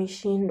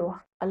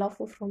nimeshindwa,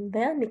 alafu from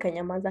there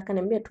nikanyamaza,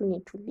 akaniambia tu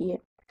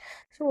nitulie.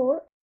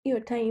 So hiyo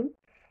time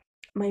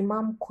my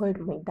mom called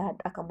my dad,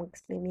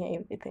 akamuexplainia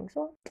everything.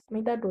 So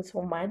my dad was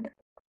so mad,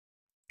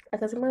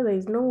 akasema there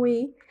is no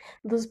way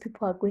those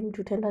people are going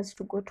to tell us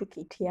to go to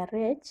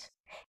KTRH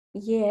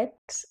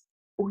yet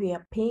we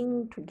are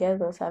paying to get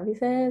those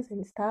services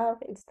and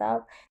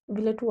stuff,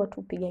 vile tu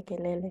watu piga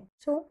kelele.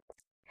 So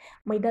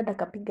my dad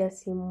akapiga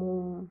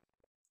simu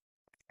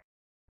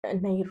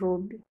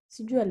Nairobi,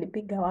 sijui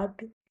alipiga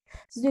wapi,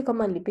 sijui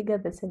kama alipiga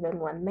the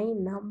 719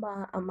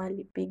 number ama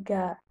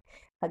alipiga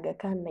Aga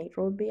Khan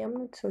Nairobi, I'm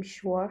not so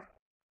sure,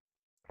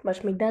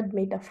 but my dad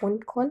made a phone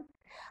call.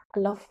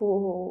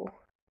 Alafu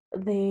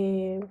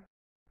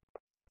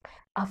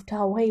after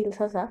a while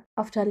sasa,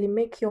 after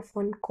alimake your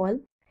phone call,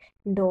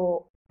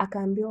 ndo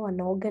akaambiwa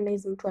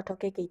wanaorganize mtu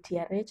atoke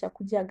KTRH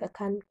akuje Aga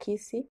Khan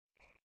Kisii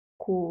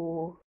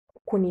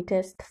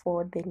kunitest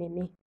for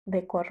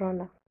the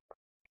corona.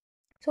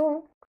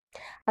 So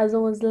as I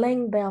was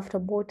lying there after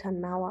about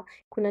an hour,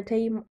 kuna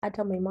time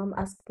hata my mom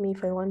asked me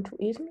if I want to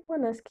eat. Nilikuwa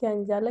nasikia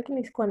njaa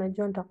lakini sikuwa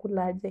najua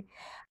nitakula aje.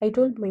 I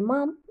told my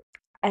mom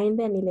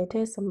aende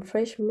aniletee some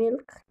fresh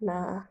milk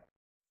na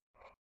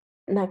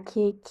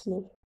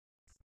keki.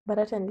 But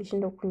hata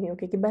nilishindwa kunywa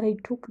keki, but I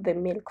took the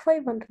milk,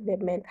 500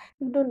 ml.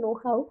 I don't know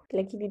how,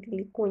 lakini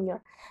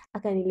nilikunywa.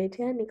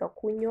 Akaniletea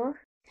nikakunywa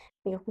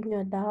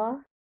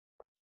dawa.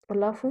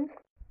 Alafu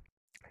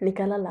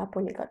nikalala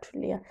hapo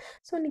nikatulia.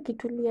 So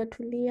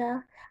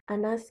nikitulia, a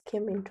nurse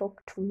came and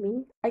talked to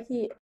me.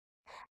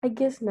 I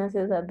guess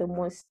nurses are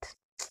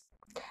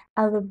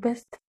the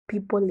best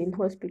people in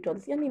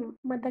hospitals. Yani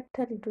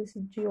madaktari tu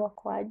sijui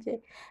wako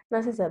aje.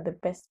 Nurses are the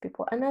best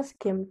people. A nurse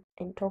came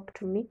and talked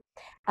to me.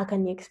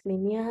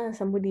 Akani-explainia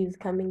somebody is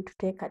coming to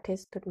take a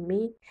test on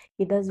me.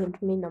 It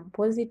doesn't mean I'm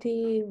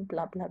positive,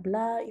 blah, blah,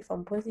 blah. If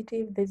I'm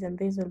positive, this and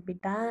this will be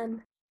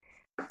done.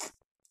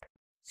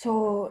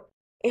 So,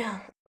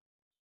 yeah.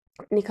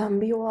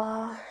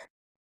 Nikaambiwa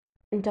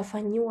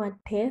nitafanyiwa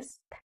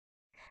test,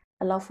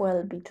 alafu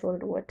I'll be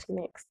told what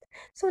next.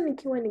 So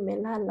nikiwa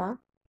nimelala,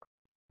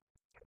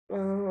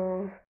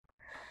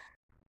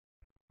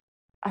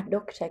 a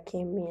doctor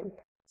came in.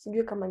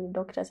 Sijui kama ni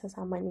doctor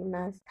sasa ama ni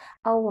nurse,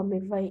 au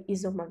wamevaa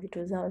hizo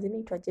mavitu zao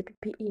zinaitwa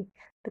PPE,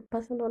 the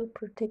personal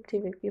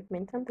protective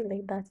equipment, something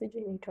like that.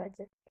 Sijui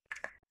inaitwaje.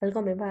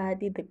 Alikuwa amevaa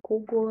hadi the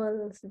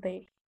goggles,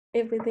 the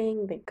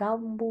everything, the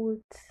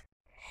gumboots,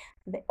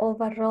 the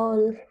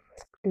overall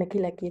na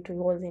kila kitu. He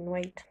was in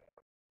white.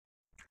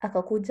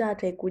 Akakuja,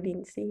 hata I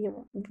couldn't see him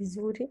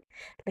vizuri,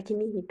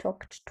 lakini he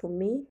talked to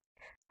me,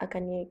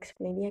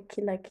 akani-explainia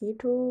kila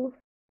kitu.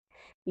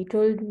 He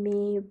told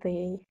me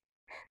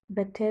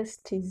the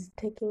test is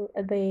taking,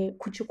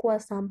 kuchukua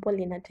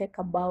sample ina take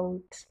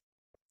about,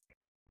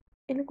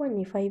 ilikuwa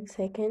ni 5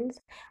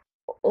 seconds.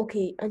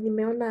 Okay,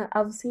 nimeona,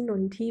 I've seen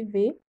on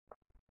TV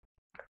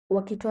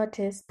wakitoa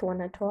test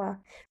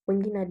wanatoa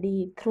wengine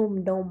hadi through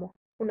mdomo.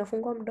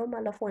 Unafungua mdomo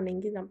alafu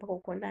wanaingiza mpaka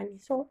uko ndani.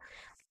 So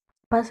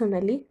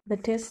personally the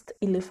test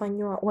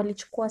ilifanywa,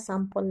 walichukua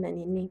sample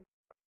na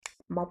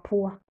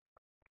mapua.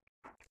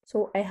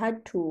 So they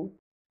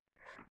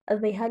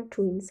had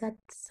to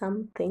insert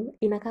something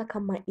inakaa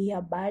kama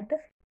earbud.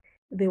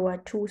 There were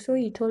 2. So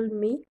he told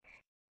me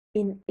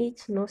in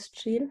each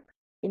nostril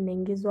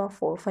inaingizwa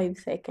for 5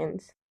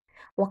 seconds.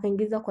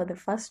 Wakaingiza kwa the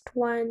first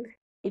one,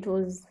 it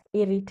was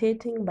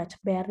irritating but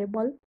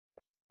bearable.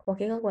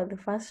 Wakaeka kwa the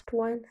first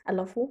one,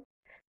 alafu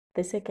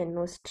the second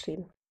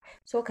nostril.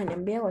 So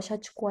kaniambia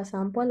washachukua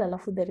sample,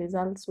 alafu the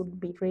results would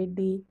be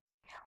ready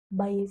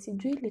by,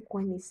 sijui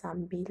ilikuwa ni saa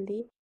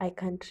 2, I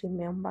can't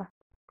remember.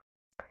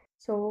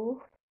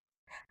 So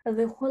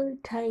the whole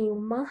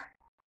time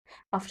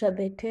after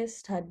the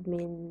test had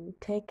been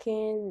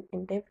taken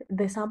and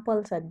the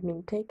samples had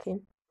been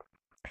taken,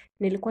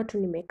 nilikuwa tu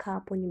nimekaa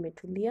hapo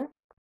nimetulia.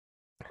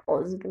 I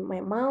was with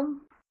my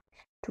mom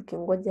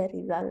tukingoja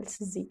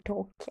results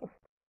zitoke.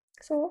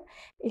 So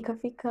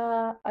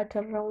ikafika at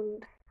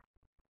around,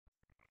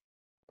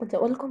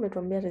 walikuwa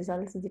wametuambia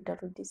results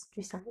zitarudi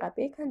sijui saa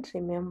ngapi, I can't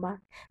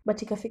remember,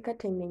 but ikafika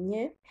time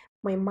yenye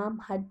my mom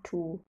had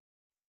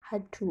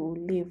to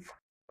leave.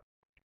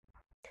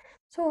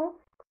 So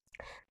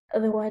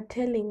they were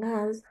telling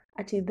us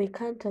ati they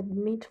can't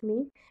admit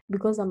me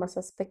because I'm a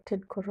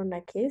suspected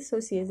corona case,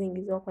 so siwezi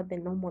ingizwa kwa the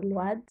normal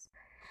wards.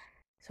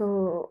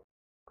 So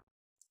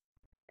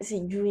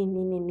sijui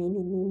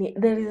nini.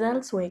 The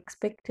results were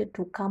expected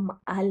to come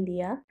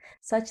earlier,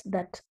 such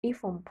that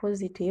if I'm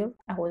positive,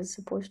 I was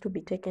supposed to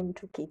be taken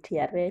to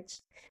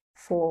KTRH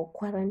for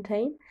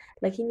quarantine,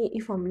 lakini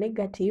if I'm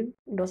negative,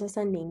 ndo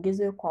sasa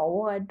niingizwe kwa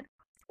ward,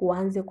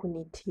 waanze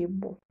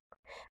kunitibu.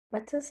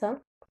 But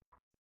sasa,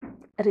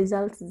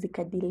 results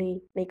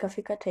zikadelay, na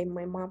ikafika time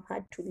my mom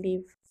had to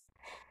leave.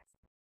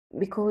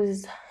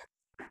 Because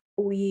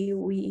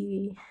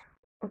we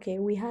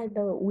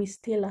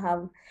still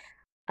have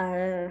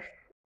a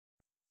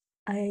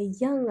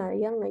younger,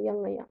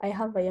 I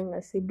have a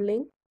younger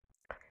sibling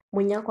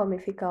mwenye ako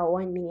amefika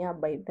 1 year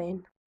by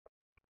then.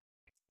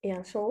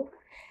 Yeah, so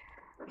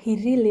he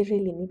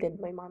really needed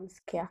my mom's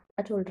care.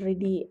 At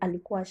already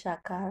alikuwa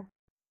shaka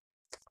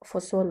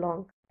for so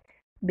long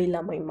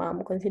bila my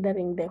mom,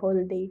 considering the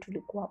whole day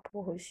tulikuwa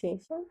hapo Hoshi.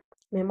 So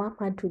my mom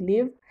had to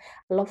leave.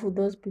 A lot of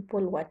those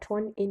people were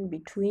torn in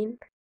between,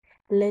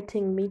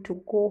 letting me to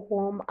go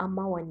home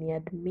ama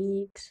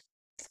waniadmit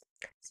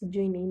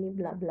sijui nini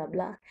blah blah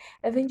blah.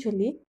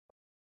 Eventually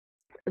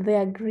they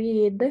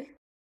agreed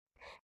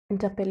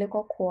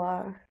nitapelekwa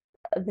kwa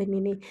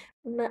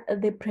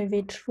the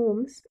private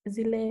rooms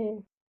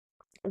zile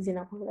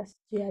zinakwanga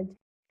sijuaje,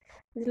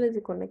 zile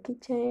ziko na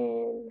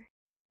kitchen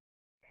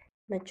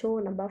na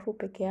choo na bafu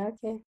peke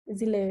yake,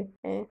 zile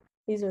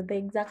hizo the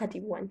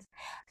executive ones.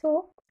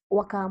 So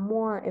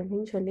wakaamua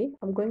eventually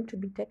I'm going to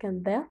be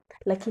taken there,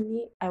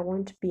 lakini I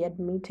won't be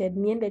admitted,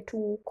 niende tu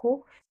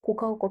huko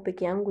kukaa huko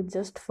peke yangu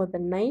just for the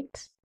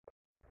night.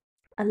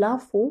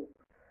 Alafu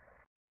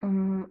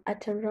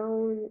at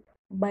around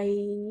by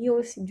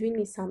hiyo sijui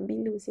ni saa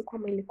 2 usiku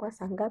ama ilikuwa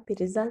saa ngapi,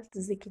 results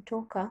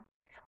zikitoka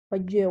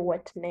wajue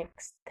what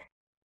next.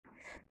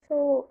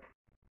 So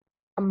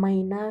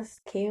my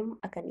nurse came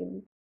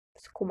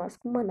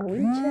akanisukuma na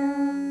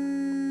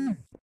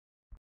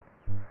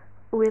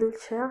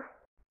wheelchair,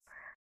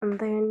 and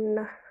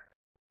then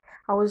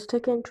I was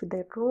taken to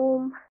the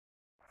room,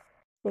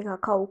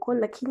 nikakaa huko,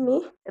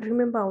 lakini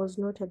remember I was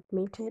not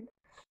admitted.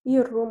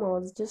 Hiyo room I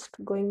was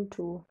just going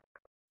to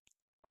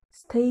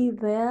stay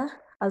there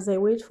as I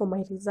wait for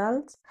my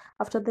results.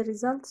 After the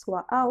results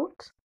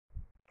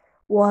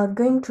were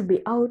going to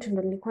be out,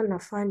 ndo nilikuwa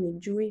nafaa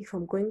nijue if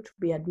I'm going to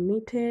be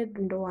admitted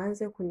ndo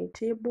waanze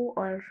kunitibu,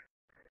 or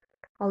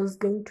I was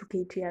going to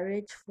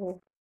KTRH for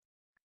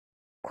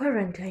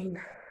quarantine.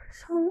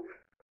 So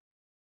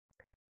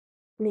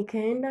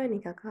nikaenda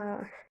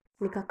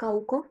nikakaa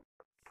huko.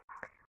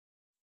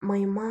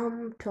 My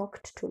mom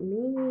talked to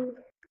me,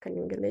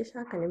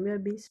 akaniongelesha, akaniambia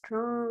be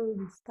strong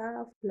and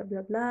stuff blah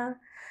blah blah.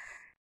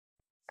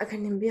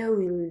 Akaniambia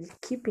we'll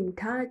keep in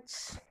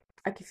touch,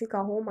 akifika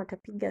home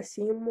atapiga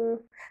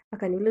simu,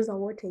 akaniuliza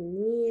what I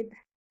need,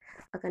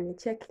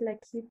 akaniachia kila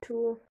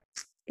kitu.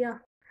 Yeah,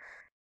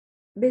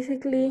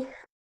 basically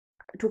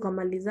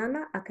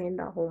tukamalizana,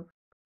 akaenda home.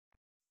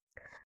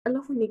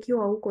 Alafu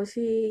nikiwa huko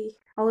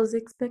I was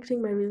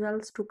expecting my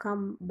results to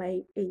come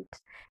by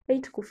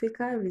 8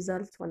 kufika,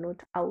 results were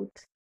not out.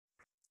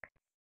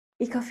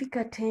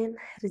 Ikafika 10,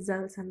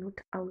 results are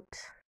not out.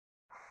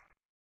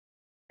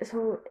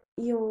 So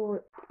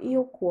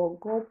hiyo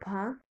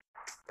kuogopa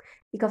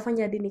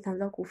ikafanya hadi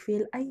nikaanza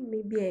kufeel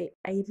maybe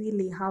I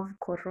really have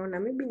corona.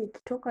 Maybe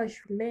nikitoka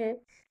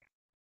shule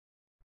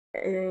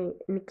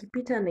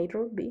nikipita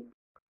Nairobi,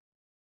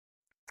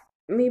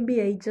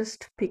 maybe I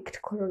just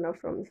picked corona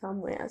from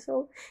somewhere.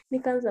 So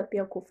nikaanza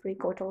pia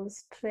kufreak out. I was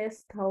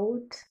stressed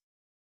out,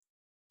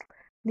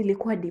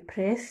 nilikuwa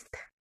depressed,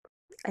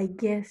 I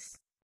guess.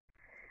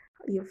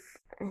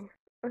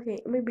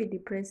 Okay, maybe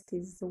depressed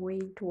is way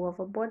too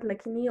overboard,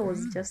 lakini I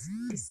was just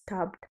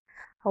disturbed.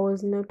 I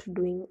was not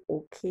doing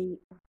okay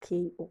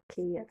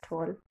at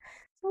all.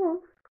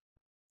 So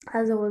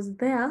as I was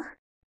there,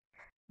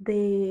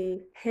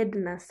 the head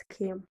nurse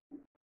came.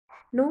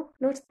 No,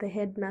 not the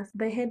head nurse.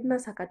 The head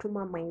nurse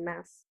akatuma my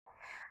nurse,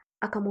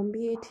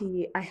 akamwambia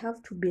eti I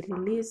have to be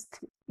released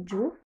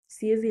juu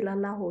siwezi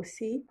lala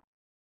Hosi.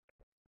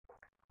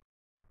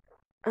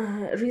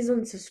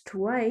 Reasons as to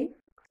why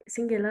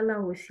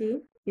singelala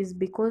Hosi is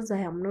because I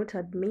am not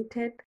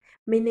admitted,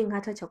 meaning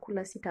hata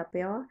chakula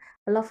sitapewa,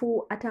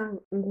 alafu hata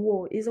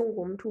nguo, hizo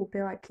nguo mtu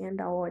hupewa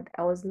akienda ward,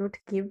 I was not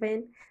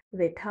given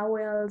the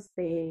towels,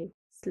 the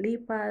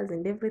slippers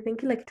and everything,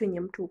 kila kitu yenye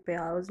mtu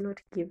hupewa I was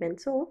not given.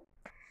 So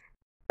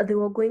they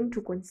were going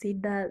to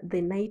consider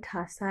the night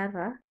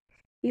hasara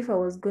if I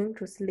was going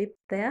to sleep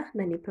there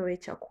na nipewe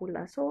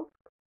chakula. So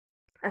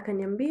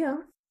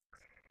akaniambia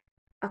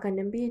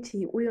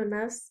eti huyo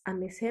nurse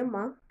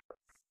amesema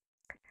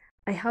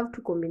I have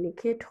to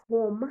communicate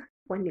home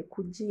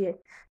wanikujie.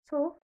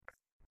 So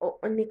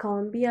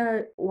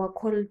nikawambia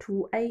call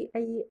to I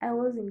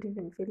wasn't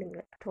even feeling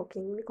like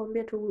talking.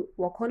 Nikawambia tu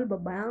call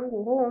baba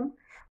yangu home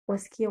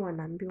wasikie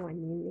wanaambiwa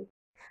nini.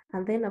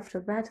 And then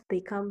after that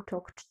they come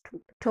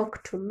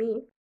talk to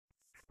me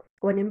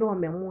waniambia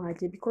wameamua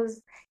aje,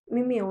 because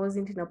mimi I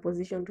wasn't in a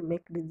position to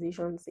make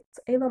decisions. It's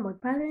either my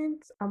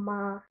parents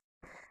ama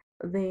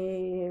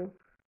the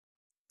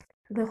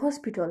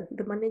hospital,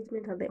 the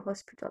management at the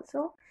hospital.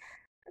 So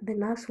the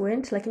nurse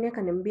went, lakini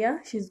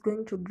akaniambia she's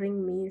going to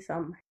bring me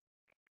some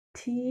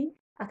tea,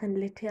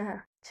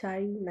 akaniletea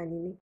chai na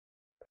nini,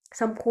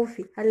 some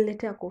coffee.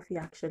 Aliletea coffee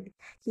actually.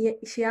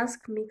 She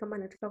asked me kama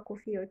nataka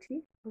coffee or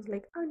tea. I was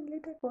like,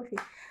 nilete coffee.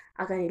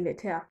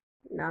 Akaniletea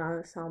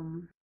na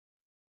some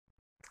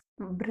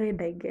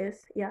bread, I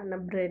guess. Yeah, na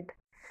bread.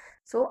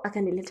 So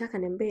akaniletea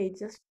akaniambia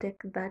just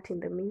take that in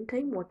the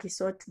meantime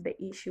wakisort the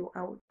issue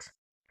out.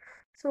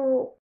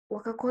 So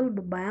wakacall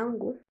baba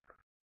yangu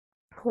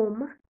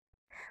home.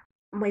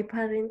 My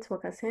parents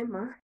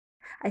wakasema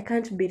I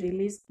can't be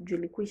released juu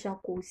ilikuwa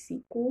ishakuwa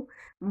usiku,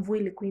 mvua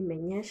ilikuwa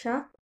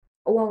imenyesha.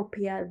 Wao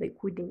pia they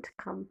couldn't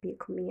come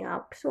pick me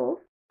up.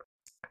 So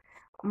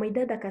my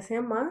dad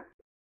akasema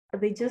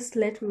they just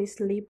let me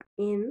sleep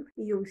in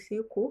hiyo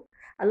usiku,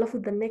 alafu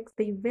the next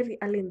day very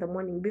early in the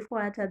morning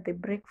before hata the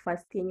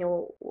breakfast yenye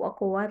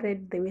wako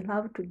worried they will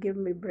have to give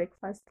me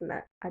breakfast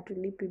na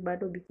atulipi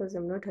bado because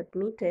I'm not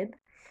admitted.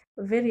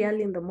 Very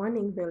early in the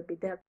morning they'll be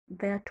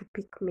there to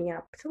pick me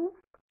up. So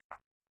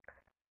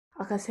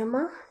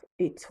akasema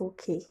it's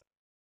okay.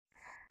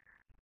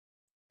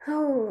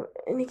 So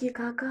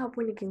nikikaa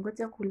hapo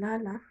nikingoja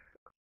kulala,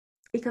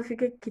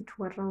 ikafika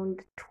kitu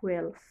around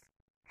 12.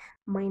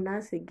 My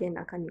nurse again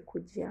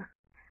akanikujia.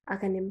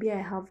 Akaniambia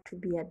I have to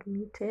be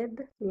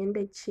admitted.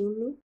 Niende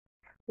chini,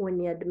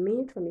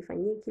 waniadmit,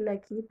 wanifanyie kila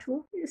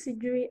kitu.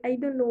 Sijui, I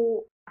don't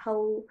know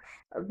how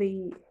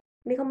they,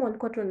 ni kama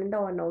walikuwa tu wanaenda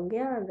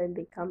wanaongea and then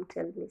they come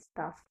tell me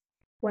stuff.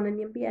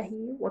 Wananiambia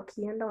hii,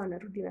 wakienda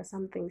wanarudi na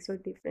something so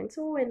different.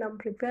 So when I'm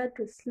prepared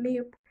to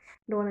sleep,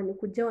 ndo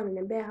wananikujia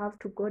wananiambia I have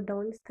to go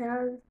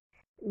downstairs,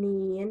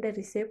 niende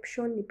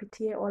reception,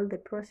 nipitie all the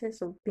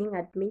process of being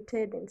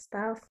admitted and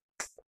stuff.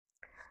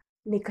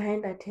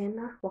 Nikaenda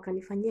tena,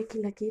 wakanifanyia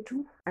kila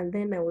kitu and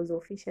then I was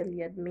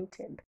officially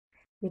admitted.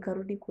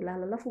 Nikarudi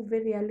kulala. Alafu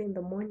very early in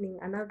the morning,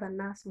 another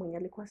nurse mwenye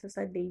alikuwa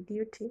sasa day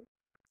duty,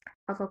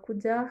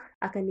 akakuja,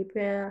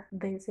 akanipea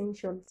the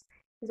essentials.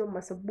 Hizo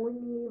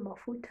masabuni,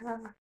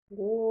 mafuta,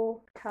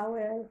 nguo,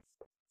 towel,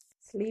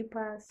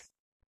 slippers,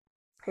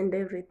 and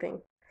everything.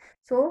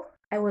 So,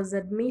 I was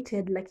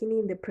admitted, lakini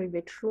in the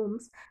private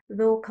rooms,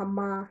 though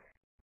kama,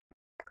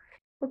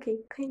 okay,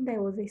 kinda I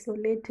was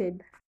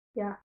isolated,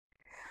 yeah.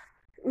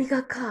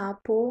 Nikakaa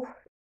hapo,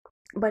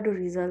 bado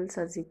results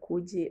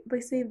hazikuji.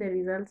 They say the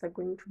results are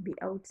going to be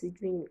out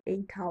sijui in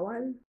 8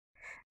 hours.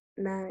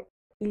 Na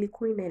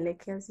ilikuwa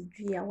inaelekea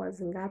sijui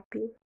hours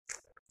ngapi.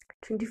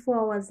 24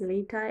 hours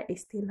later, I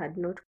still had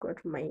not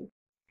got my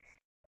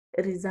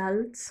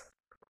results.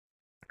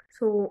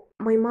 So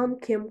my mom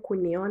came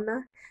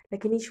kuniona,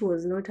 lakini she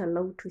was not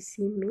allowed to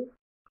see me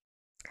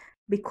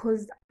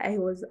because I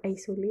was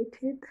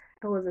isolated.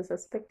 I was a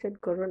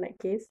suspected corona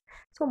case.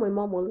 So my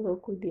mom also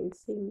couldn't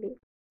see me.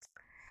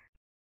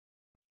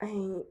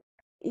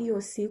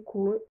 Hiyo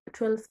siku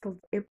 12th of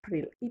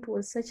April, it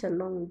was such a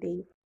long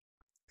day.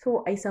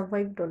 So I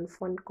survived on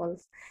phone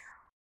calls.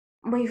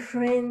 My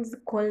friends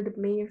called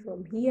me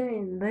from here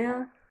and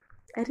there.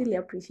 I really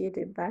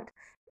appreciated that.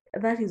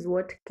 That is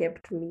what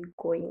kept me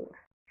going.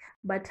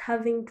 But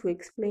having to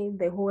explain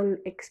the whole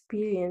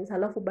experience,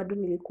 halafu bado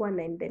nilikuwa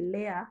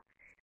naendelea,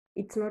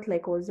 it's not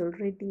like I was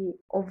already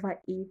over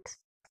it.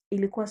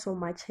 Ilikuwa so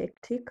much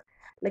hectic.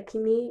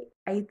 Lakini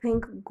I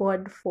thank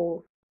God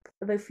for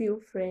the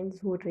few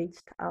friends who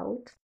reached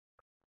out.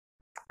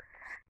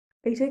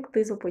 I take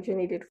this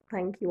opportunity to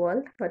thank you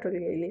all for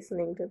totally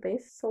listening to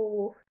this.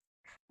 So,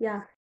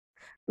 yeah,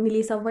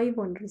 nili survive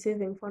on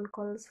receiving phone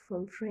calls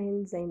from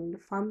friends and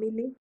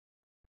family.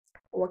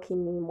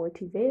 Wakini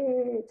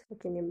motivate,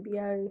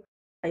 wakiniambia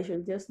I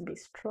should just be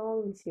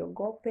strong,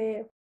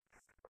 nisiogope.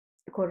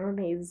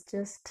 Corona is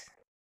just,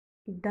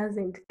 it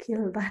doesn't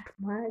kill that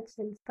much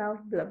and stuff,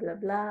 blah, blah,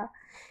 blah.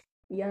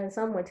 Yeah,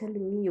 some were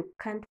telling me you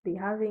can't be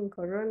having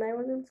corona. I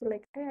was also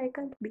like, I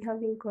can't be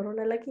having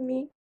corona.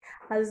 Lakini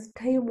as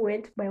time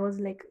went by, I was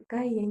like,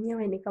 guy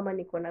yenyewe ni kama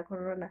niko na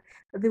corona.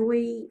 The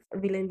way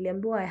vile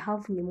niliambiwa I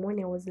have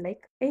pneumonia, I was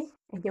like,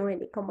 yenyewe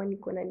ni kama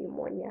niko na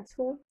pneumonia.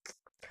 So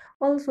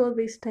also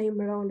this time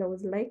around, I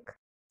was like,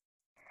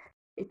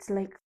 it's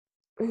like,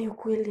 ni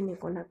ukweli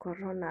niko na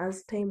corona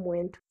as time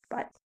went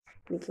by.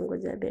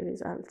 Nikingoja the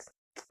results.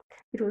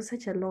 It was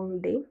such a long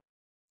day.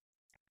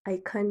 I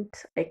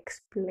can't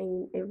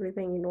explain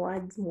everything in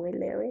words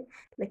mwelewe,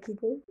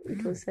 lakini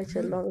it was such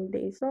a long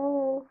day.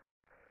 So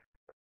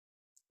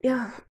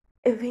yeah,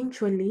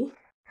 eventually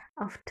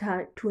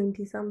after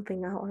 20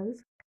 something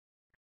hours,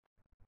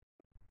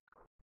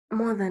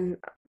 more than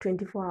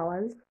 24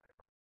 hours,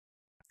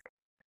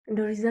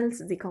 the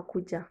results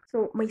zikakuja.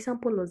 So my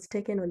sample was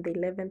taken on the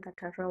 11th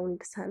at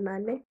around saa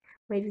 8.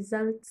 My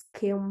results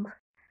came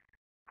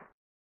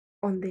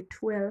on the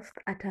 12th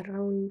at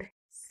around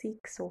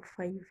 6 or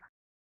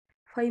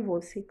 5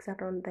 or 6,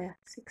 around there,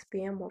 6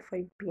 p.m. or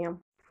 5 p.m.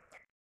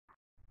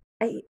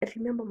 I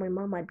remember my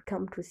mom had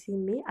come to see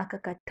me,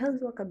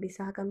 akakatazwa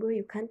kabisa, akaambiwa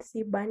you can't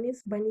see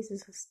Bernice. Bernice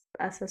is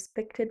a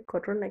suspected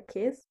corona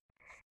case.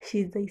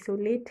 she's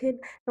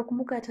isolated.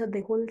 Nakumbuka hata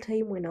the whole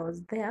time when I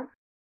was there,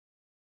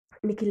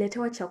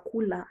 nikiletewa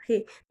chakula,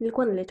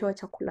 nilikuwa naletewa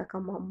chakula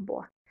kama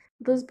mbwa.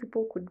 Those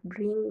people could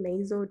bring na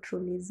hizo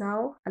trolley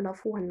zao,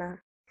 alafu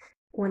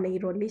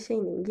wanairolisha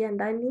inaingia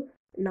ndani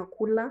na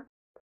kula.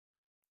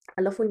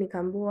 Alafu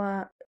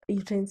nikaambiwa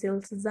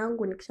utensils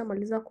zangu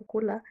nikishamaliza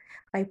kukula,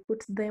 I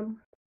put them,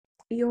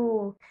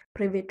 hiyo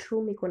private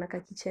room iko na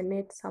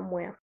kitchenette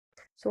somewhere.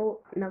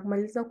 So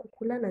namaliza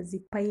kukula na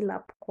zipile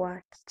up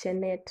kwa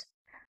kitchenette.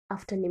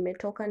 After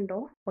nimetoka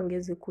ndo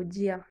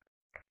wangezikujia.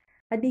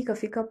 Hadi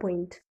ikafika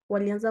point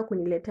walianza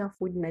kuniletea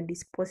food na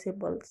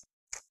disposables.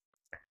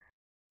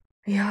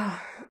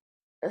 Yeah.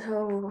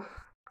 So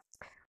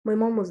my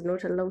mom was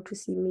not allowed to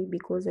see me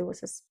because I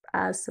was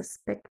a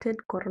suspected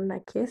corona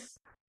case.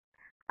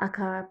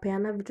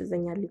 Akapeana vitu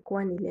zenye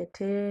alikuwa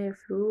niletee,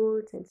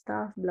 fruits and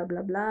stuff, blah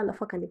blah blah.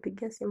 Alafu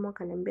akanipigia simu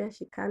akaniambia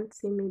she can't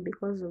see me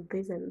because of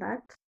this and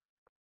that.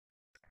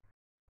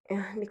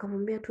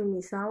 Nikamwambia tu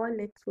ni sawa,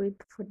 let's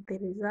wait for the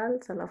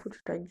results alafu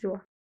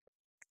tutajua.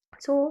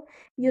 So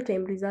hiyo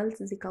time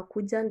results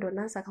zikakuja, ndo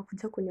nurse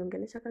akakuja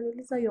kuniongelesha,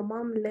 akaniuliza your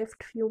mom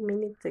left few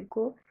minutes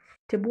ago,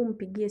 tebu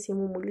mpigie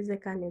simu muulize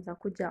kama anaweza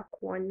kuja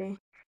akuone.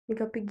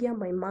 Nikapigia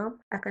my mom,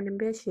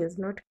 akaniambia she has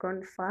not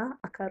gone far.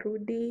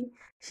 Akarudi,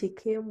 she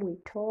came, we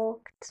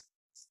talked.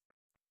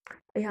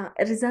 Yeah,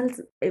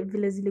 results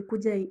vile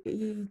zilikuja,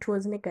 it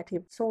was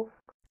negative. So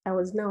I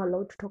was now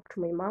allowed to talk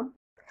to my mom,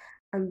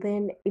 and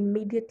then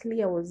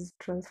immediately I was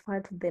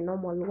transferred to the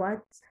normal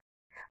wards.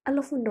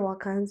 Alafu ndo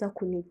wakaanza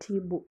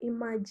kunitibu.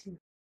 Imagine.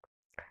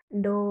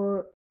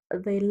 Ndo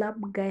the lab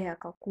guy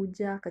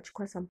akakuja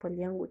akachukua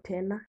sample yangu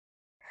tena,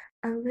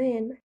 and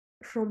then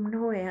from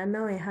nowhere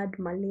now I had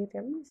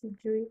malaria. Mimi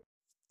sijui.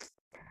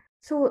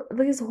 So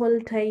this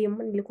whole time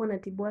nilikuwa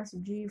natibiwa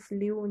sijui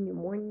flu,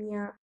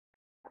 pneumonia,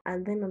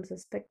 and then I'm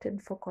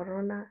suspected for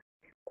corona.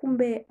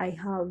 Kumbe I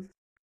have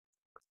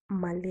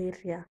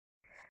malaria.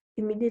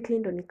 Immediately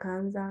ndo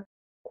nikaanza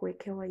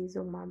kuwekewa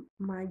hizo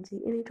maji.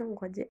 Inaitwa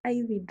ngoje,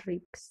 IV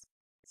drips.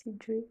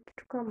 Sijui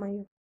kitu kama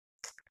hiyo.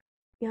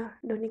 Yeah,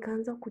 ndo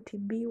nikaanza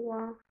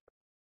kutibiwa.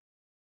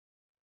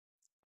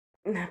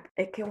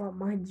 Naekewa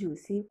maji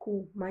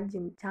usiku, maji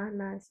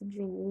mchana,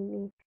 sijui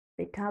nini,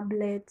 the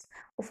tablets.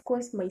 Of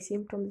course my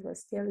symptoms were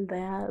still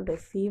there, the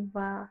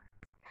fever,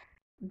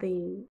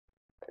 the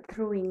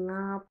throwing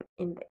up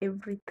and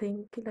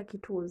everything. Kila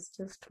kitu was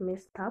just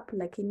messed up,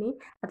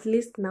 lakini at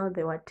least now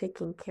they were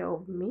taking care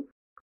of me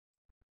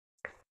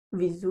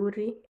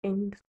vizuri,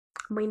 and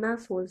my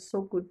nurse was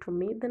so good to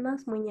me. The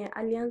nurse mwenye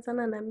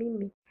alianzana na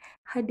mimi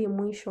hadi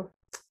mwisho,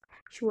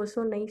 she was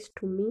so nice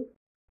to me.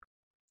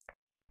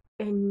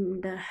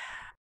 And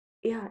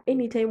yeah,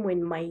 anytime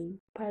when my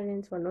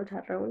parents were not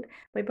around,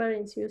 my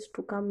parents used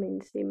to come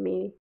and see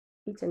me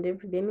each and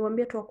every day.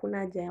 Niwaambia tu hakuna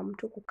haja ya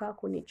mtu kukaa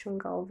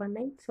kunichunga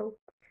overnight, so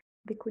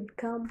they could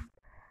come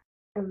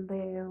in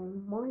the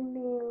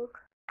morning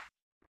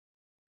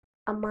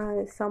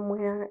ama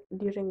somewhere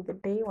during the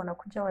day,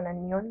 wanakuja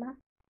wananiona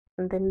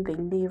and then they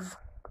leave.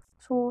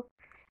 So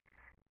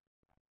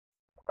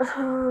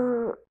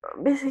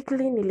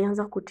basically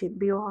nilianza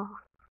kutibiwa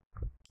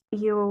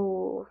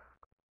hiyo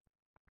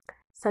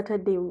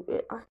Saturday.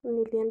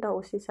 Nilienda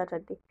usi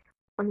Saturday,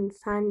 on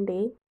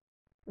Sunday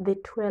the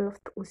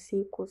 12th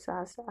usiku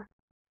sasa.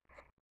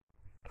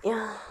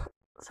 Yeah,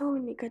 so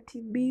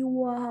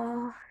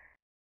nikatibiwa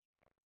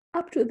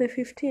up to the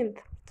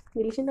 15th.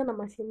 Nilishinda na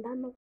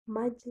masindano,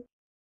 maji,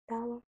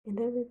 dawa and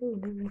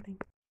everything.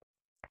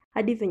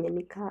 Hadi venye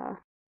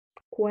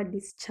nikakuwa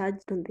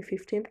discharged on the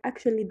 15th.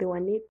 Actually they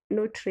were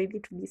not ready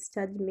to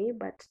discharge me,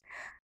 but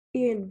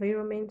hiyo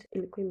environment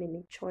ilikuwa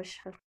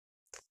imenichosha.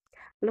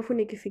 Alafu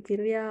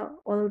nikifikiria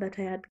all that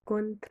I had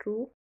gone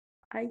through,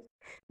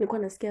 nilikuwa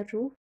nasikia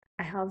tu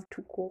I have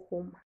to go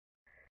home.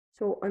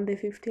 So on the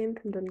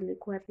 15th ndo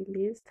nilikuwa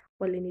released,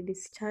 walini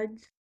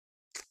discharge.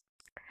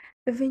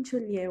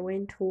 Eventually I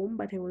went home,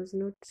 but I was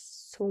not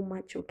so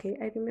much okay.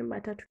 I remember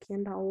hata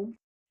tukienda home,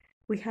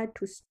 we had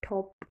to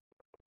stop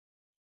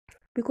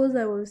because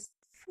I was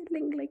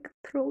feeling like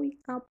throwing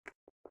up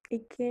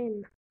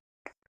again.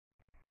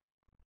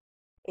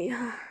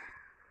 Yeah.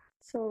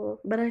 So,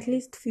 but at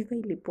least fever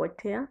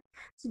ilipotea.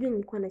 Sijui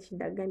nilikuwa na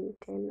shida gani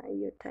tena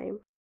hiyo time.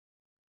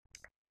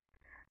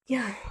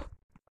 Yeah.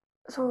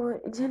 So,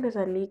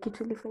 generally,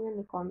 kitu ilifanya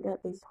nikaambia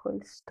this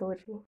whole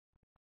story.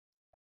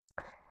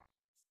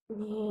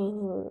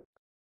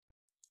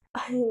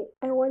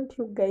 I want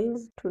you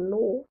guys to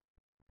know.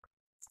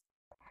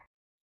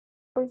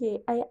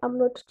 Okay, I am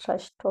not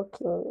trash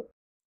talking.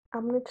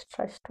 I'm not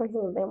trash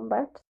talking them,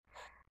 but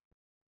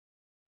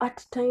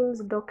at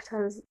times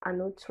doctors are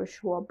not so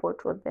sure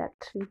about what they are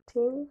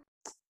treating.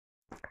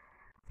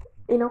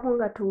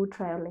 Inakuanga tu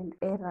trial and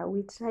error.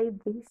 We try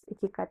this,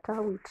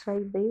 ikikataa we try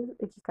this,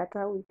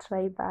 ikikataa we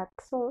try that.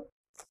 So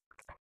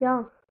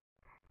yeah,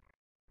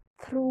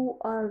 through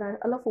all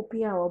that, alafu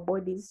pia our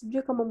bodies,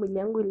 sijui kama mwili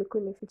yangu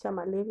ilikuwa imeficha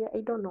malaria,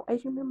 I don't know. I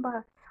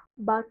remember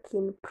back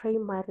in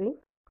primary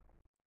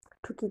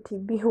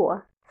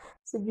tukitibiwa,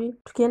 sijui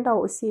tukienda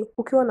hosi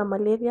ukiwa na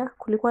malaria,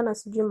 kulikuwa na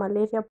sijui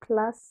malaria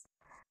plus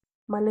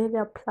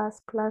malaria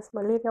plus plus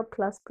malaria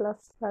plus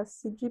plus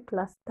plus sijui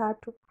plus 3.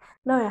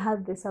 Now I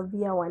had the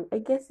severe one. I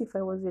guess if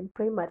I was in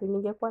primary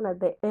ningekuwa na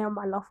the M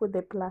alafu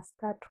the plus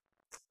 3.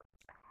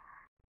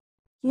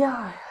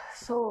 Yeah,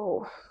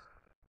 so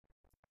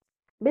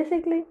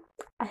basically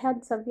I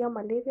had severe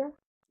malaria.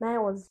 Now I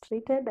was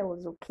treated, I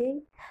was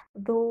okay,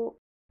 though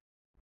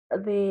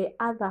the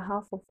other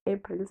half of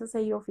April, sasa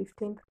hiyo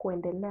 15th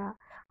kuendelea,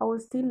 I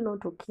was still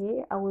not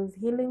okay. I was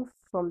healing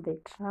from the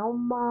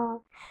trauma,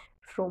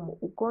 from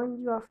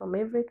ugonjwa, from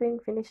everything,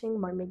 finishing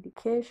my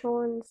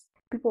medications.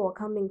 People were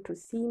coming to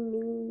see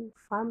me,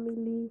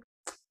 family.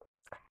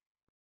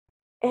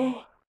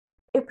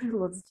 April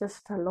was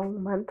just a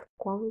long month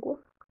kwangu,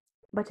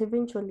 but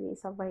eventually I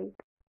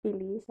survived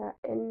iliisha,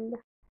 and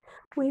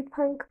we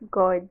thank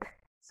God.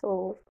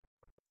 So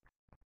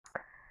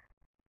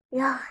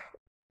yeah,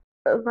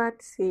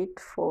 that's it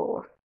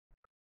for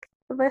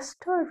the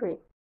story.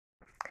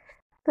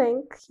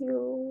 Thank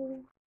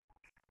you.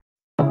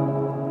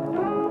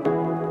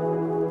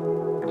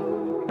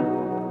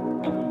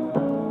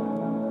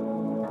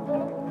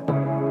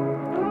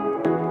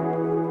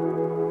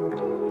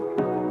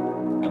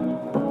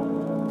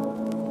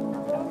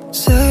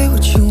 Say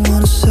what you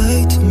wanna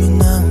say to me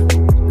now.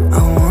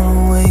 I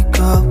wanna wake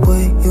up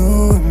with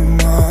you in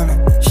the morning.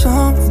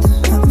 Show me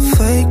there's nothing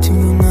fake to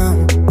me now.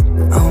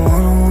 I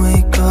wanna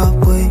wake up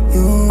with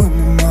you in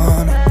the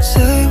morning.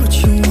 Say what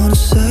you wanna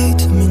say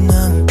to me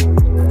now.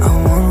 I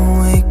wanna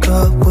wake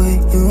up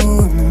with you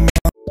in the morning.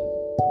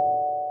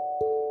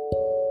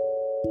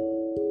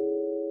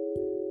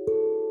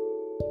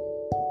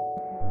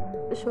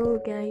 So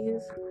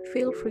guys,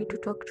 feel free to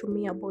talk to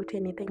me about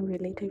anything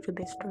related to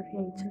the story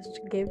I just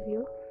gave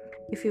you.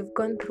 If you've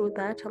gone through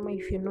that, or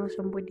if you know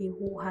somebody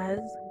who has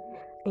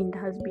and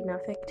has been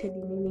affected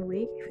in any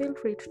way, feel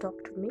free to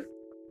talk to me.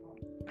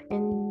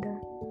 And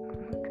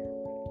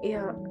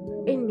yeah,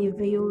 any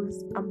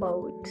views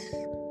about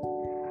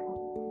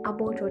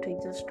what I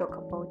just talked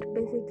about.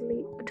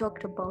 Basically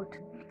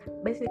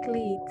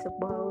it's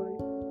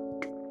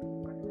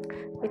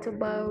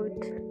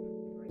about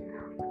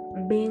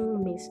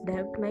being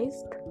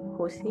misdiagnosed,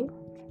 hosi,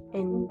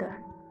 and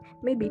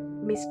maybe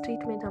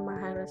mistreatment or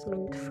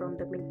harassment from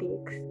the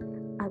medics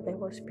at the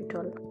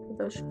hospital.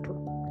 Those two.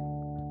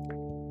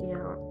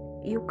 Yeah,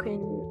 you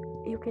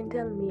can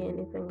tell me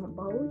anything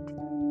about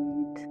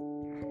it.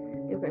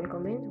 You can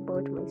comment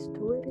about my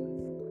story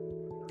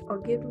or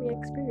give me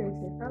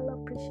experiences. I'll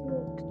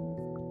appreciate.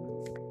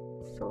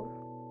 So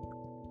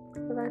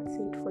that's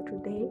it for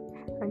today.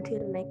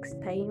 Until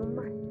next time,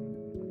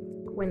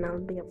 when I'll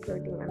be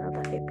uploading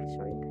another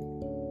episode.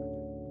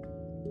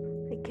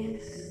 I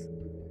guess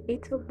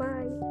it's a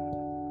bye.